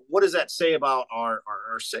 Well, what does that say about our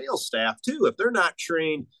sales staff too? If they're not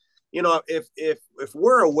trained, if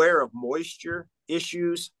we're aware of moisture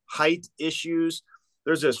issues, height issues,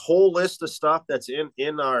 there's this whole list of stuff that's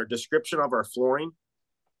in our description of our flooring.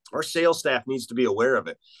 Our sales staff needs to be aware of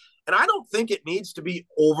it. And I don't think it needs to be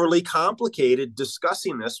overly complicated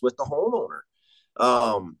discussing this with the homeowner.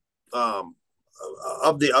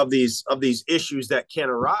 Of these issues that can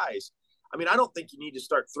arise. I mean, I don't think you need to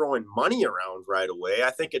start throwing money around right away. I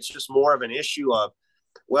think it's just more of an issue of,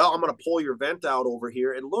 well, I'm going to pull your vent out over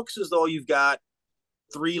here. It looks as though you've got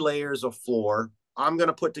 3 layers of floor. I'm going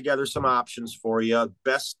to put together some options for you.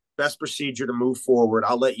 Best procedure to move forward.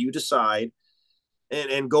 I'll let you decide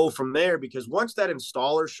and go from there, because once that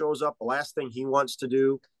installer shows up, the last thing he wants to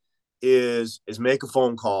do is make a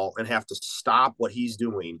phone call and have to stop what he's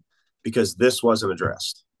doing because this wasn't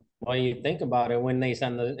addressed. Well, you think about it, when they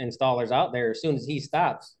send the installers out there, as soon as he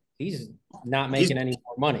stops, he's not making any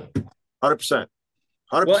more money. 100%.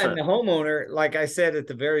 Well, and 100%. the homeowner, like I said at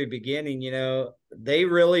the very beginning, they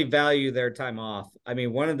really value their time off. I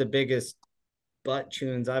mean, one of the biggest butt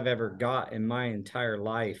tunes I've ever got in my entire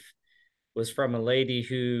life was from a lady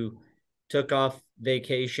who took off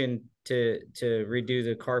vacation to redo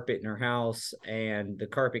the carpet in her house, and the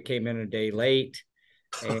carpet came in a day late.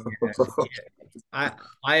 And I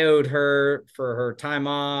I owed her for her time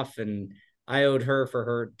off, and I owed her for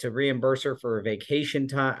her to reimburse her for her vacation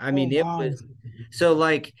time. I Oh, mean, it wow. was so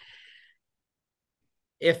like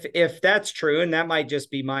if that's true, and that might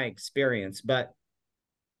just be my experience, but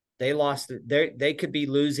they could be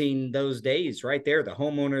losing those days right there. The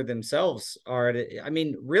homeowner themselves are, I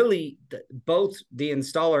mean, really, both the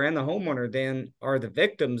installer and the homeowner then are the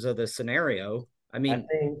victims of the scenario. I I mean,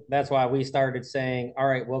 think that's why we started saying, all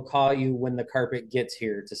right, we'll call you when the carpet gets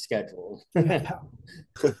here to schedule. Yeah.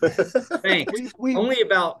 thanks. We Only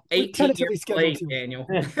about we're 18 tentatively years scheduled late, to. Daniel.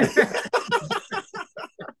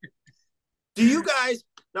 Do you guys,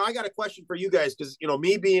 now I got a question for you guys, because,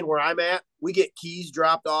 me being where I'm at, we get keys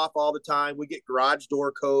dropped off all the time. We get garage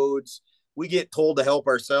door codes. We get told to help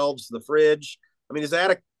ourselves to the fridge. I mean, is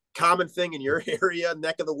that a common thing in your area,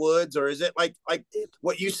 neck of the woods, or is it like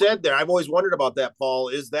what you said there? I've always wondered about that, Paul.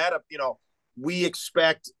 Is that we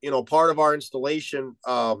expect, part of our installation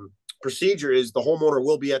procedure is the homeowner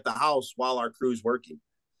will be at the house while our crew's working.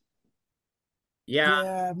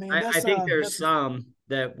 Yeah, man, I think there's some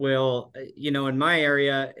that will, in my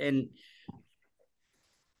area, and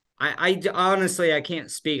I honestly, I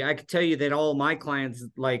can't speak. I could tell you that all my clients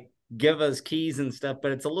like give us keys and stuff,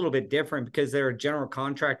 but it's a little bit different because they're a general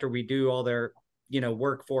contractor. We do all their,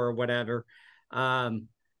 work for or whatever. I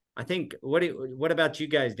think, what about you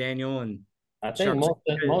guys, Daniel and I think Charles?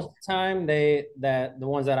 most of the time the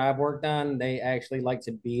ones that I've worked on, they actually like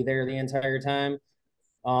to be there the entire time.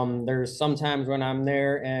 There's sometimes when I'm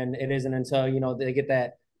there and it isn't until, they get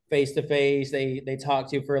that face to face, they talk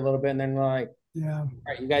to you for a little bit and then they're like, Yeah. all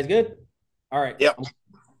right, you guys good? All right. Yep.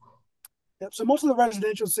 Yep. So most of the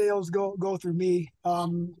residential sales go through me.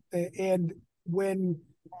 And when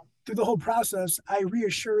through the whole process, I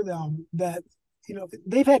reassure them that,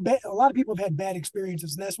 they've had a lot of people have had bad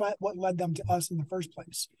experiences, and that's what led them to us in the first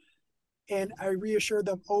place. And I reassure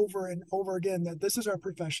them over and over again that this is our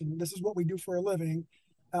profession. This is what we do for a living.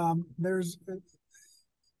 There's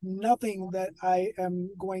nothing that I am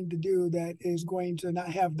going to do that is going to not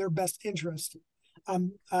have their best interest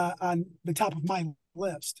on the top of my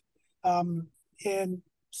list. And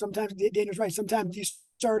sometimes Daniel's right. Sometimes you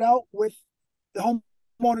start out with the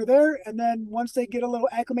homeowner there, and then once they get a little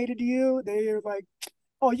acclimated to you, they're like,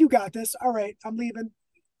 "Oh, you got this. All right, I'm leaving."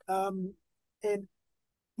 And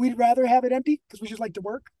we'd rather have it empty because we just like to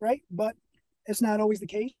work, right? But it's not always the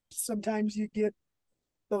case. Sometimes you get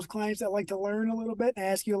those clients that like to learn a little bit and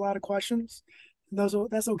ask you a lot of questions. And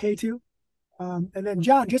that's okay too. And then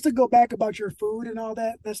John, just to go back about your food and all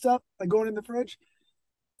that stuff, like going in the fridge,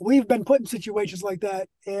 we've been put in situations like that,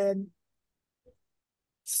 and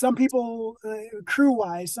some people, crew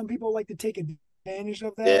wise, some people like to take advantage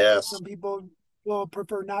of that. Yes. Some people will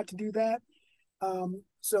prefer not to do that.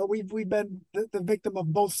 So we've been the victim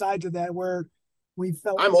of both sides of that, where we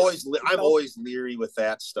felt. I'm always leery with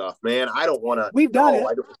that stuff, man. I don't want to. We've done it.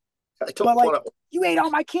 I don't want to. You ate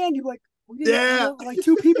all my candy. Like, Yeah. Like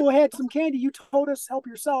two people had some candy. You told us help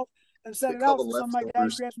yourself and set it out. So some of my guys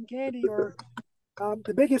leftovers. grab some candy. Or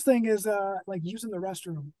the biggest thing is like using the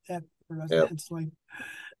restroom at the residence. Yep. Like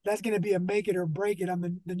that's going to be a make it or break it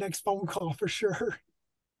on the next phone call for sure.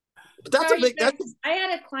 But that's Sorry, a big. I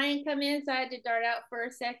had a client come in, so I had to dart out for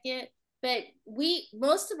a second. But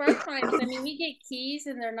most of our clients, I mean, we get keys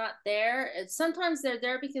and they're not there. Sometimes they're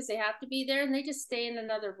there because they have to be there and they just stay in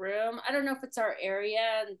another room. I don't know if it's our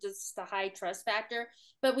area and just the high trust factor,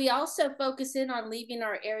 but we also focus in on leaving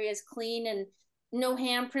our areas clean and no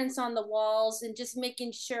handprints on the walls and just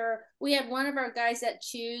making sure. We had one of our guys that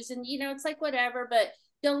chews, and it's like whatever, but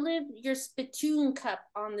don't leave your spittoon cup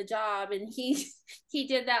on the job. And he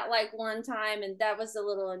did that like one time, and that was a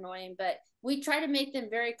little annoying, but we try to make them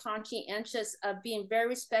very conscientious of being very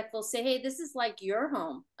respectful. Say, hey, this is like your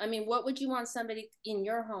home. I mean, what would you want somebody in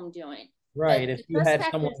your home doing? Right. But if you had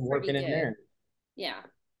someone working in there. Yeah.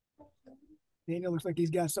 Daniel looks like he's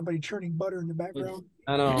got somebody churning butter in the background.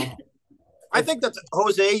 I know. I think that's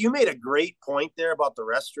Jose. You made a great point there about the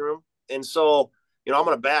restroom. And so, I'm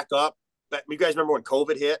going to back up. You guys remember when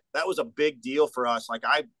COVID hit? That was a big deal for us. Like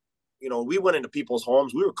we went into people's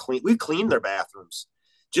homes. We cleaned their bathrooms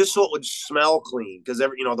just so it would smell clean, because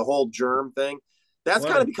the whole germ thing. That's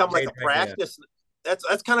kind of become like a practice.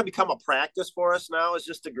 That's kind of become a practice for us now. It's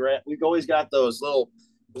just we've always got those little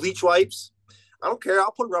bleach wipes. I don't care.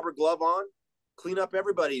 I'll put a rubber glove on, clean up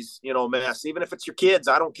everybody's, mess, even if it's your kids.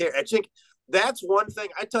 I don't care. I think that's one thing.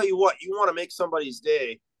 I tell you what, you want to make somebody's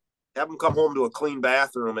day, have them come home to a clean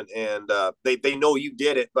bathroom, and they know you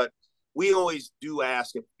did it. But we always do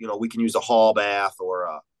ask if we can use a hall bath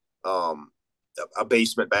or a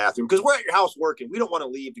basement bathroom, because we're at your house working. We don't want to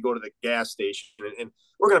leave to go to the gas station, and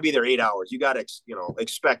we're going to be there 8 hours. You got to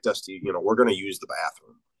expect us to, we're going to use the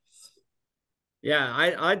bathroom. Yeah,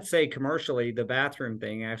 I'd say commercially the bathroom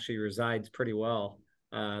thing actually resides pretty well.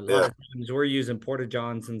 A lot of times we're using porta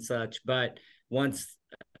johns and such, but once,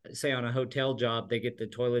 say on a hotel job, they get the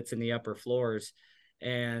toilets in the upper floors,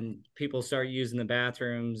 and people start using the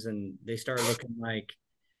bathrooms, and they start looking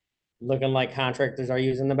like contractors are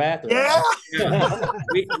using the bathroom. Yeah.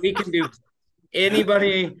 we can do.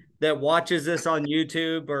 Anybody that watches this on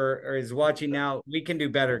YouTube or is watching now, we can do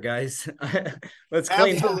better, guys. Let's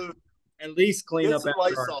clean up. At least clean up after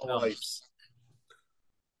ourselves.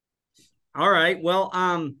 All right. Well,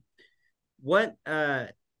 what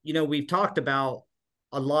we've talked about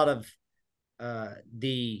a lot of I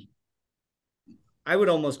would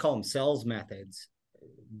almost call them sales methods,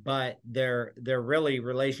 but they're really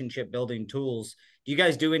relationship building tools. Do you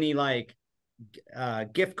guys do any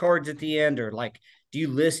gift cards at the end, or do you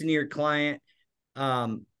listen to your client?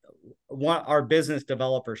 Our business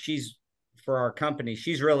developer, for our company,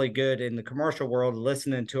 she's really good in the commercial world,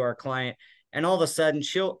 listening to our client, and all of a sudden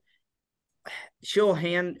she'll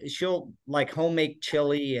home make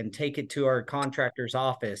chili and take it to our contractor's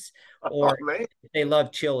office, or they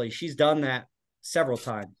love chili. She's done that several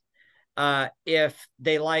times. If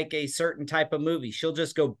they like a certain type of movie, she'll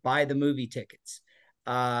just go buy the movie tickets.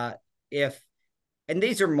 And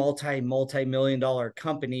these are multi-million dollar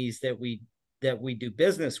companies that we do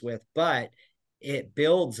business with, but it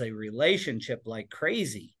builds a relationship like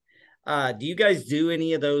crazy. Do you guys do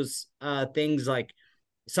any of those things, like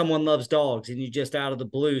someone loves dogs and you just out of the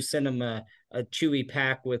blue send them a Chewy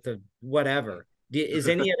pack with a whatever? Is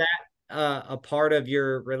any of that a part of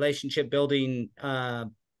your relationship building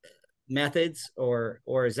methods, or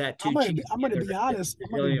is that too cheap? I'm gonna be honest.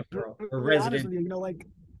 I'm gonna be honest with you.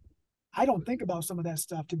 I don't think about some of that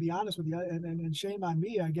stuff, to be honest with you, and shame on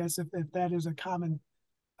me, I guess, if that is a common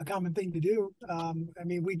thing to do. I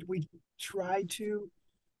mean, we try to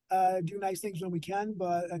do nice things when we can,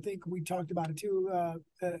 but I think we talked about it too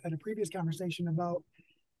at a previous conversation about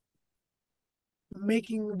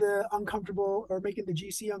making the uncomfortable, or making the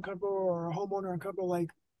GC uncomfortable, or a homeowner uncomfortable. Like,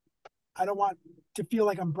 I don't want to feel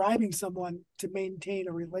like I'm bribing someone to maintain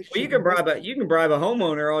a relationship. Well, you can bribe a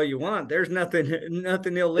homeowner all you want. There's nothing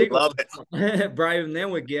illegal bribing them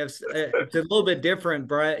with gifts. It's a little bit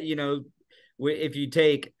different, if you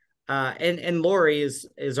take and Lori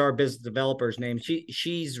is our business developer's name.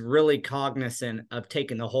 She's really cognizant of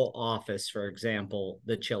taking the whole office, for example,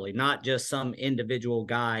 the chili, not just some individual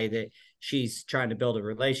guy that she's trying to build a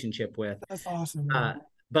relationship with. That's awesome.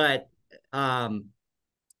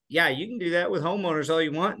 Yeah, you can do that with homeowners all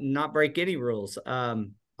you want and not break any rules. I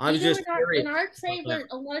was just in our trade, when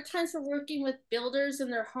a lot of times we're working with builders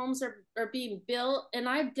and their homes are being built, and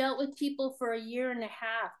I've dealt with people for a year and a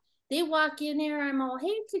half. They walk in there, I'm all,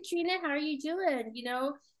 hey Katrina, how are you doing?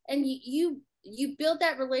 And you build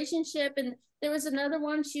that relationship. And there was another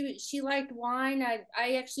one, she liked wine.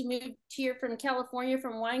 I actually moved here from California,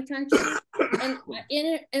 from wine country.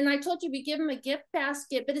 And I told you we give them a gift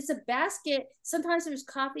basket, but it's a basket. Sometimes there's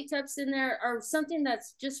coffee cups in there or something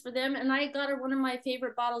that's just for them. And I got her one of my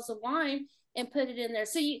favorite bottles of wine and put it in there.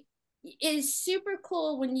 So it is super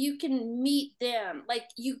cool when you can meet them. Like,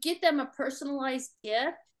 you get them a personalized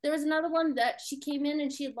gift. There was another one that she came in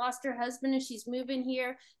and she had lost her husband and she's moving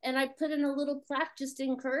here. And I put in a little plaque just to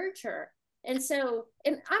encourage her. And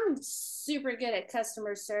I'm super good at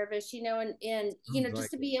customer service, and just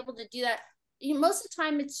to be able to do that. Most of the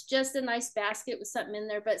time it's just a nice basket with something in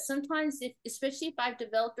there. But sometimes, especially if I've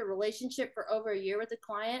developed a relationship for over a year with a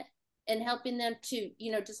client and helping them to,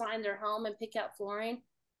 design their home and pick out flooring,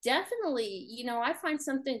 definitely, I find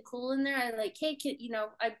something cool in there. I like, hey,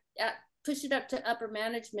 I push it up to upper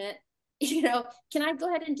management, can I go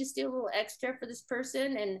ahead and just do a little extra for this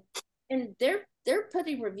person? And they're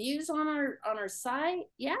putting reviews on our site.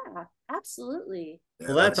 Yeah, absolutely.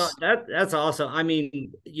 Well, that's awesome. I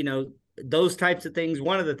mean, those types of things.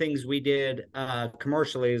 One of the things we did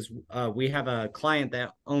commercially is we have a client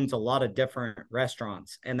that owns a lot of different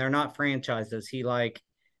restaurants, and they're not franchises. He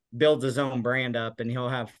builds his own brand up, and he'll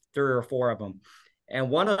have 3 or 4 of them. And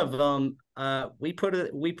one of them, we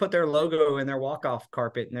put their logo in their walk-off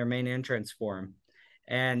carpet in their main entrance for him,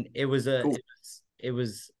 and it was a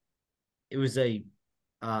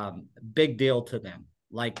big deal to them.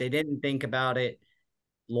 Like, they didn't think about it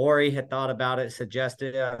Lori had thought about it,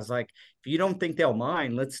 suggested it. I was like, if you don't think they'll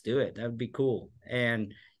mind, let's do it. That would be cool.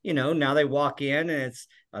 And, now they walk in and it's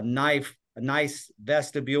a nice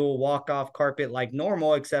vestibule walk-off carpet like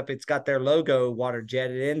normal, except it's got their logo water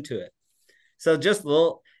jetted into it. So just a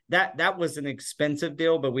little, that was an expensive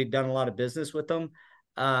deal, but we'd done a lot of business with them.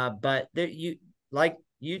 But like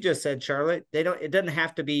you just said, Charlotte, it doesn't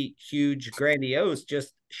have to be huge, grandiose,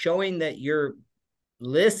 just showing that you're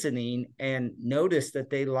listening and notice that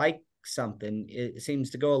they like something. It seems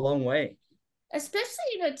to go a long way. Especially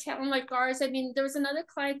in a town like ours. I mean, there was another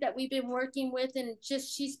client that we've been working with, and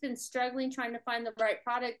she's been struggling trying to find the right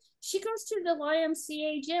product. She goes to the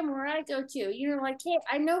YMCA gym where I go to, like, hey,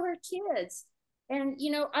 I know her kids. And,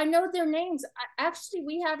 I know their names. Actually,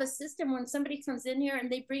 we have a system when somebody comes in here and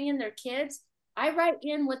they bring in their kids, I write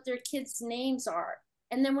in what their kids' names are.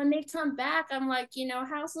 And then when they come back, I'm like,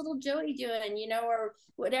 how's little Joey doing, or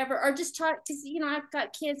whatever, or just talk, because, I've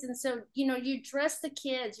got kids. And so, you dress the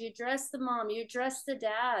kids, you dress the mom, you dress the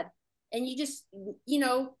dad, and you just,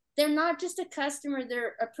 they're not just a customer,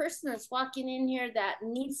 they're a person that's walking in here that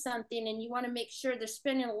needs something, and you want to make sure they're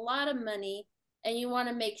spending a lot of money, and you want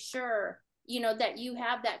to make sure, that you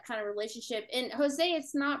have that kind of relationship. And Jose,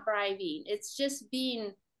 it's not bribing, it's just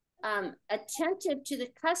being attentive to the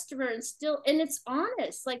customer, and it's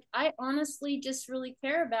honest. Like, I honestly just really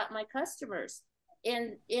care about my customers.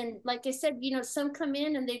 And like I said, some come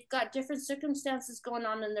in and they've got different circumstances going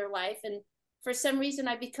on in their life, and for some reason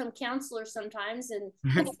I become counselor sometimes, and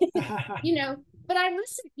but I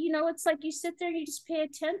listen. It's like you sit there, you just pay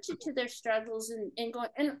attention to their struggles, and go.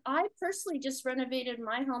 And I personally just renovated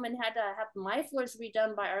my home and had to have my floors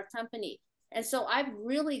redone by our company, and so I've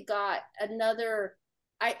really got another.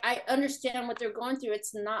 I understand what they're going through.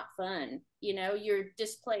 It's not fun. You're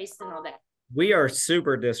displaced and all that. We are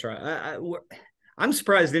super disrupted. I'm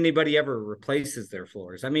surprised anybody ever replaces their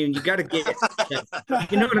floors. I mean, you got to get,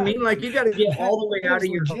 you know what I mean? Like, you got to get all the way out of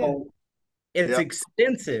your home. It's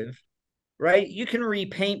expensive, right? You can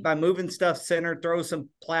repaint by moving stuff center, throw some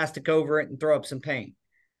plastic over it, and throw up some paint.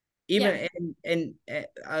 Even and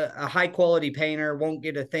a high quality painter won't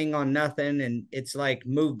get a thing on nothing, and it's like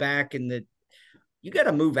move back, and you got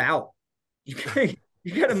to move out. You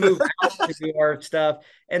got to move out to do our stuff,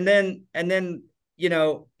 and then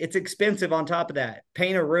it's expensive on top of that.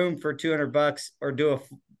 Paint a room for $200 or do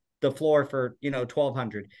the floor for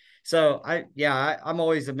 $1,200. So I'm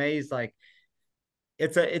always amazed. Like,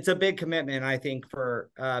 it's a big commitment, I think,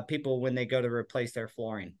 for people when they go to replace their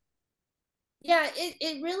flooring. Yeah,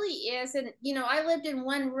 it really is. And, I lived in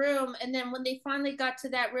one room, and then when they finally got to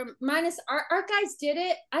that room, minus our guys did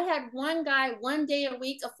it. I had one guy 1 day a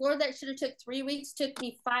week, a floor that should have took 3 weeks, took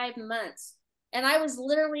me 5 months. And I was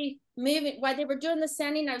literally moving while they were doing the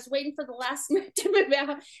sanding. I was waiting for the last minute to move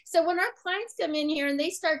out. So when our clients come in here and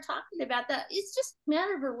they start talking about that, it's just a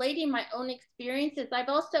matter of relating my own experiences. I've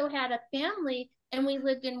also had a family, and we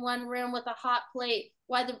lived in one room with a hot plate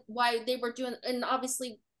while they were doing, and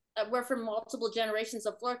obviously we're from multiple generations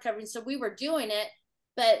of floor covering, so we were doing it,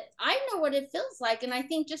 but I know what it feels like. And I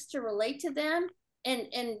think just to relate to them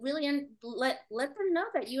and really let them know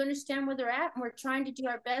that you understand where they're at, and we're trying to do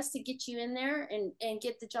our best to get you in there and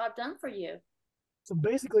get the job done for you. So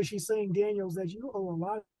basically she's saying, Daniels, that you owe a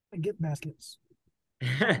lot of gift baskets.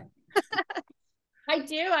 I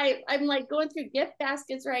do. I'm like going through gift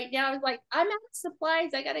baskets right now. I was like, I'm out of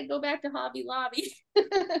supplies. I got to go back to Hobby Lobby.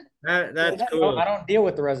 That's cool. I don't deal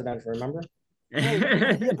with the residential, remember? Hey,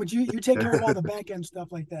 yeah, but you take care of all the back end stuff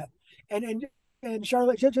like that. And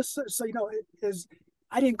Charlotte, just so you know,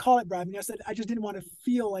 I didn't call it bribing. I said I just didn't want to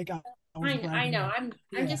feel like I was bribing. I know. I'm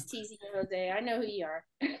just teasing you, Jose. I know who you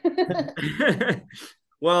are.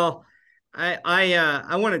 Well,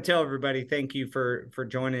 I want to tell everybody thank you for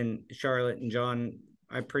joining Charlotte and John.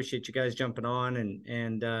 I appreciate you guys jumping on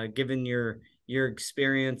and giving your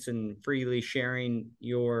experience and freely sharing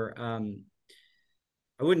your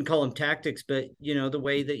I wouldn't call them tactics, but the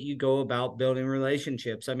way that you go about building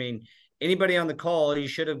relationships. I mean, anybody on the call, you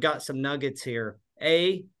should have got some nuggets here.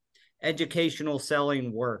 Educational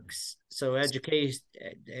selling works. So educate,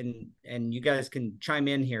 and you guys can chime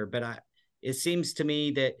in here, but it seems to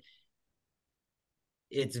me that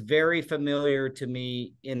it's very familiar to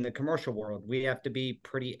me in the commercial world. We have to be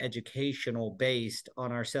pretty educational based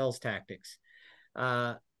on our sales tactics.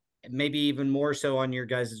 Maybe even more so on your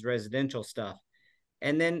guys' residential stuff.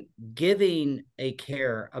 And then giving a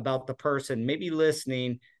care about the person, maybe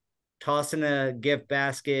listening, tossing a gift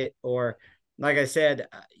basket, or like I said,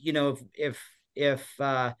 if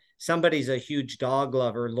somebody's a huge dog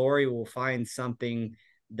lover, Lori will find something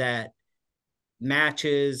that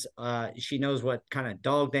matches. She knows what kind of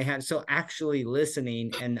dog they have. So actually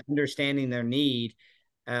listening and understanding their need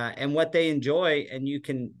and what they enjoy. And you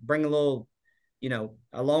can bring a little,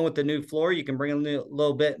 along with the new floor, you can bring a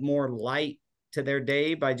little bit more light to their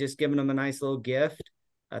day by just giving them a nice little gift.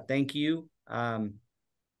 Thank you.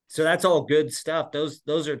 So that's all good stuff.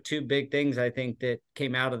 Those are two big things I think that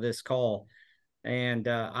came out of this call. And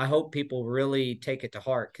I hope people really take it to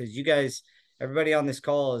heart, because you guys, everybody on this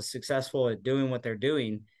call is successful at doing what they're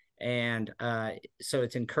doing. And so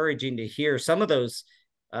it's encouraging to hear some of those,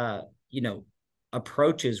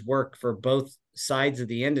 approaches work for both sides of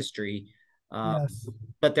the industry. Yes.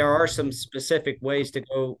 But there are some specific ways to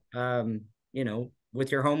go,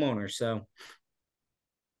 with your homeowners. So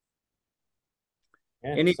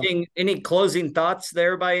Yeah, any closing thoughts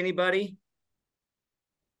there by anybody?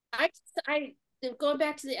 Going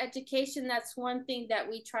back to the education, that's one thing that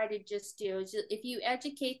we try to just do is if you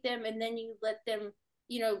educate them and then you let them,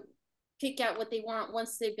 pick out what they want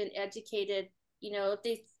once they've been educated, if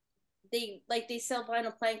they sell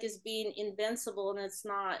vinyl plank as being invincible, and it's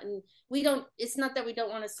not. And it's not that we don't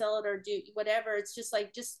want to sell it or do whatever. It's just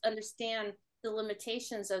understand the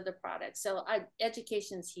limitations of the product. So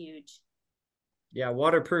education's huge. Yeah.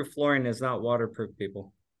 Waterproof flooring is not waterproof,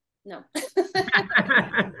 people. No.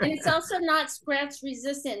 And it's also not scratch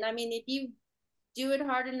resistant. I mean, if you do it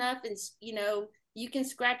hard enough and, you can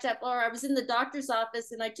scratch that floor. I was in the doctor's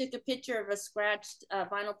office and I took a picture of a scratched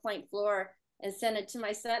vinyl plank floor and sent it to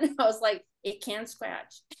my son. I was like, it can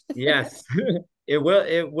scratch. Yes, it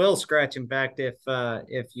will scratch. In fact, if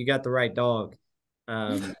you got the right dog.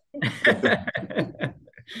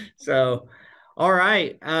 So, all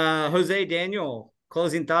right, Jose, Daniel,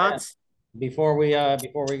 closing thoughts. Before we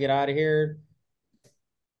get out of here,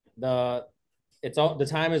 the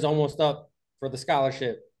time is almost up for the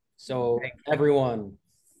scholarship. So everyone,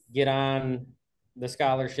 get on the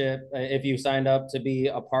scholarship. If you signed up to be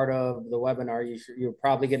a part of the webinar, you'll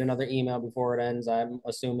probably get another email before it ends, I'm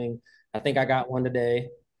assuming. I think I got one today.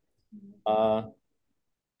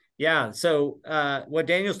 Yeah. So what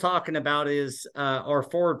Daniel's talking about is our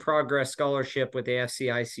Forward Progress Scholarship with the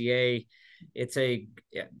FCICA. It's a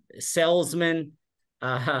salesman.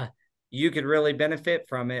 You could really benefit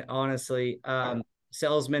from it, honestly.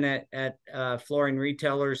 Salesmen at flooring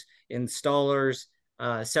retailers, installers.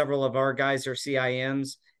 Several of our guys are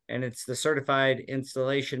CIMs, and it's the Certified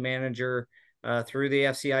Installation Manager through the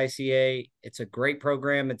FCICA. It's a great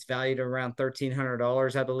program. It's valued at around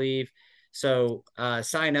 $1,300, I believe. So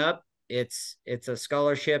sign up. It's a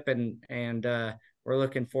scholarship, and we're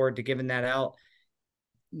looking forward to giving that out.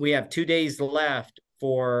 We have 2 days left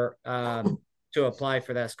for to apply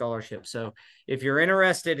for that scholarship. So if you're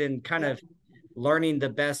interested in kind of learning the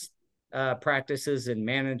best practices and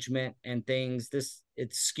management and things,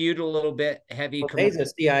 it's skewed a little bit heavy. Well, he's a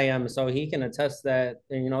CIM, so he can attest that,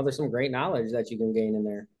 there's some great knowledge that you can gain in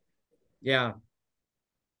there. Yeah.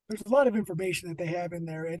 There's a lot of information that they have in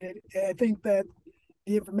there. And I think that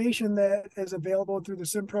the information that is available through the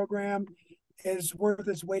SIM program is worth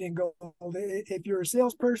its weight in gold. If you're a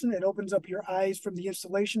salesperson, it opens up your eyes from the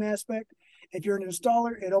installation aspect. If you're an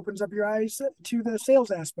installer, it opens up your eyes to the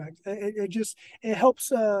sales aspect. It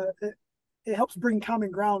helps bring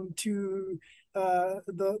common ground to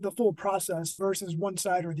the full process versus one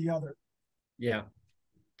side or the other. Yeah,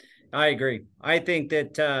 I agree. I think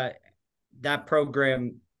that that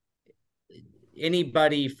program,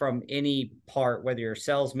 anybody from any part, whether you're a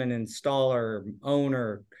salesman, installer,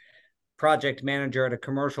 owner, project manager at a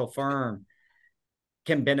commercial firm,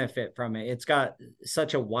 can benefit from it. It's got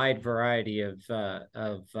such a wide variety of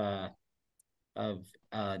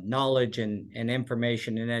knowledge and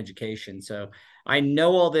information and education. So I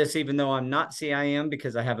know all this, even though I'm not CIM,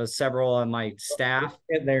 because I have several on my staff.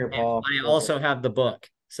 Get there, Paul. I also have the book.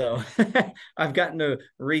 So I've gotten to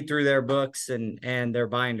read through their books and their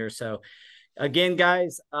binders. So again,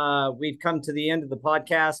 guys, we've come to the end of the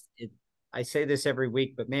podcast. I say this every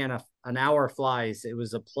week, but man, an hour flies. It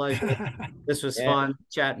was a pleasure. This was fun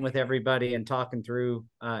chatting with everybody and talking through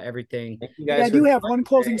everything. Thank you guys. I do have one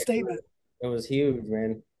closing statement. It was huge,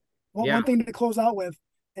 man. One thing to close out with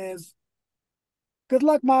is good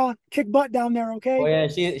luck, Ma. Kick butt down there, okay? Oh yeah,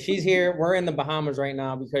 she's here. We're in the Bahamas right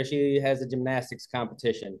now because she has a gymnastics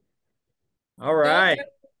competition. All right.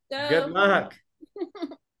 Go. Good luck.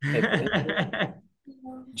 Good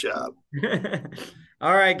job.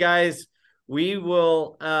 All right, guys. We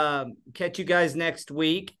will catch you guys next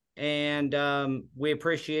week. And we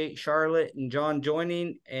appreciate Charlotte and John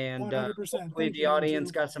joining. And hopefully the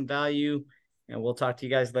audience got some value. And we'll talk to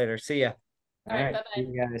you guys later. See ya. All right. Bye-bye. See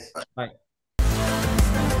you guys. Bye.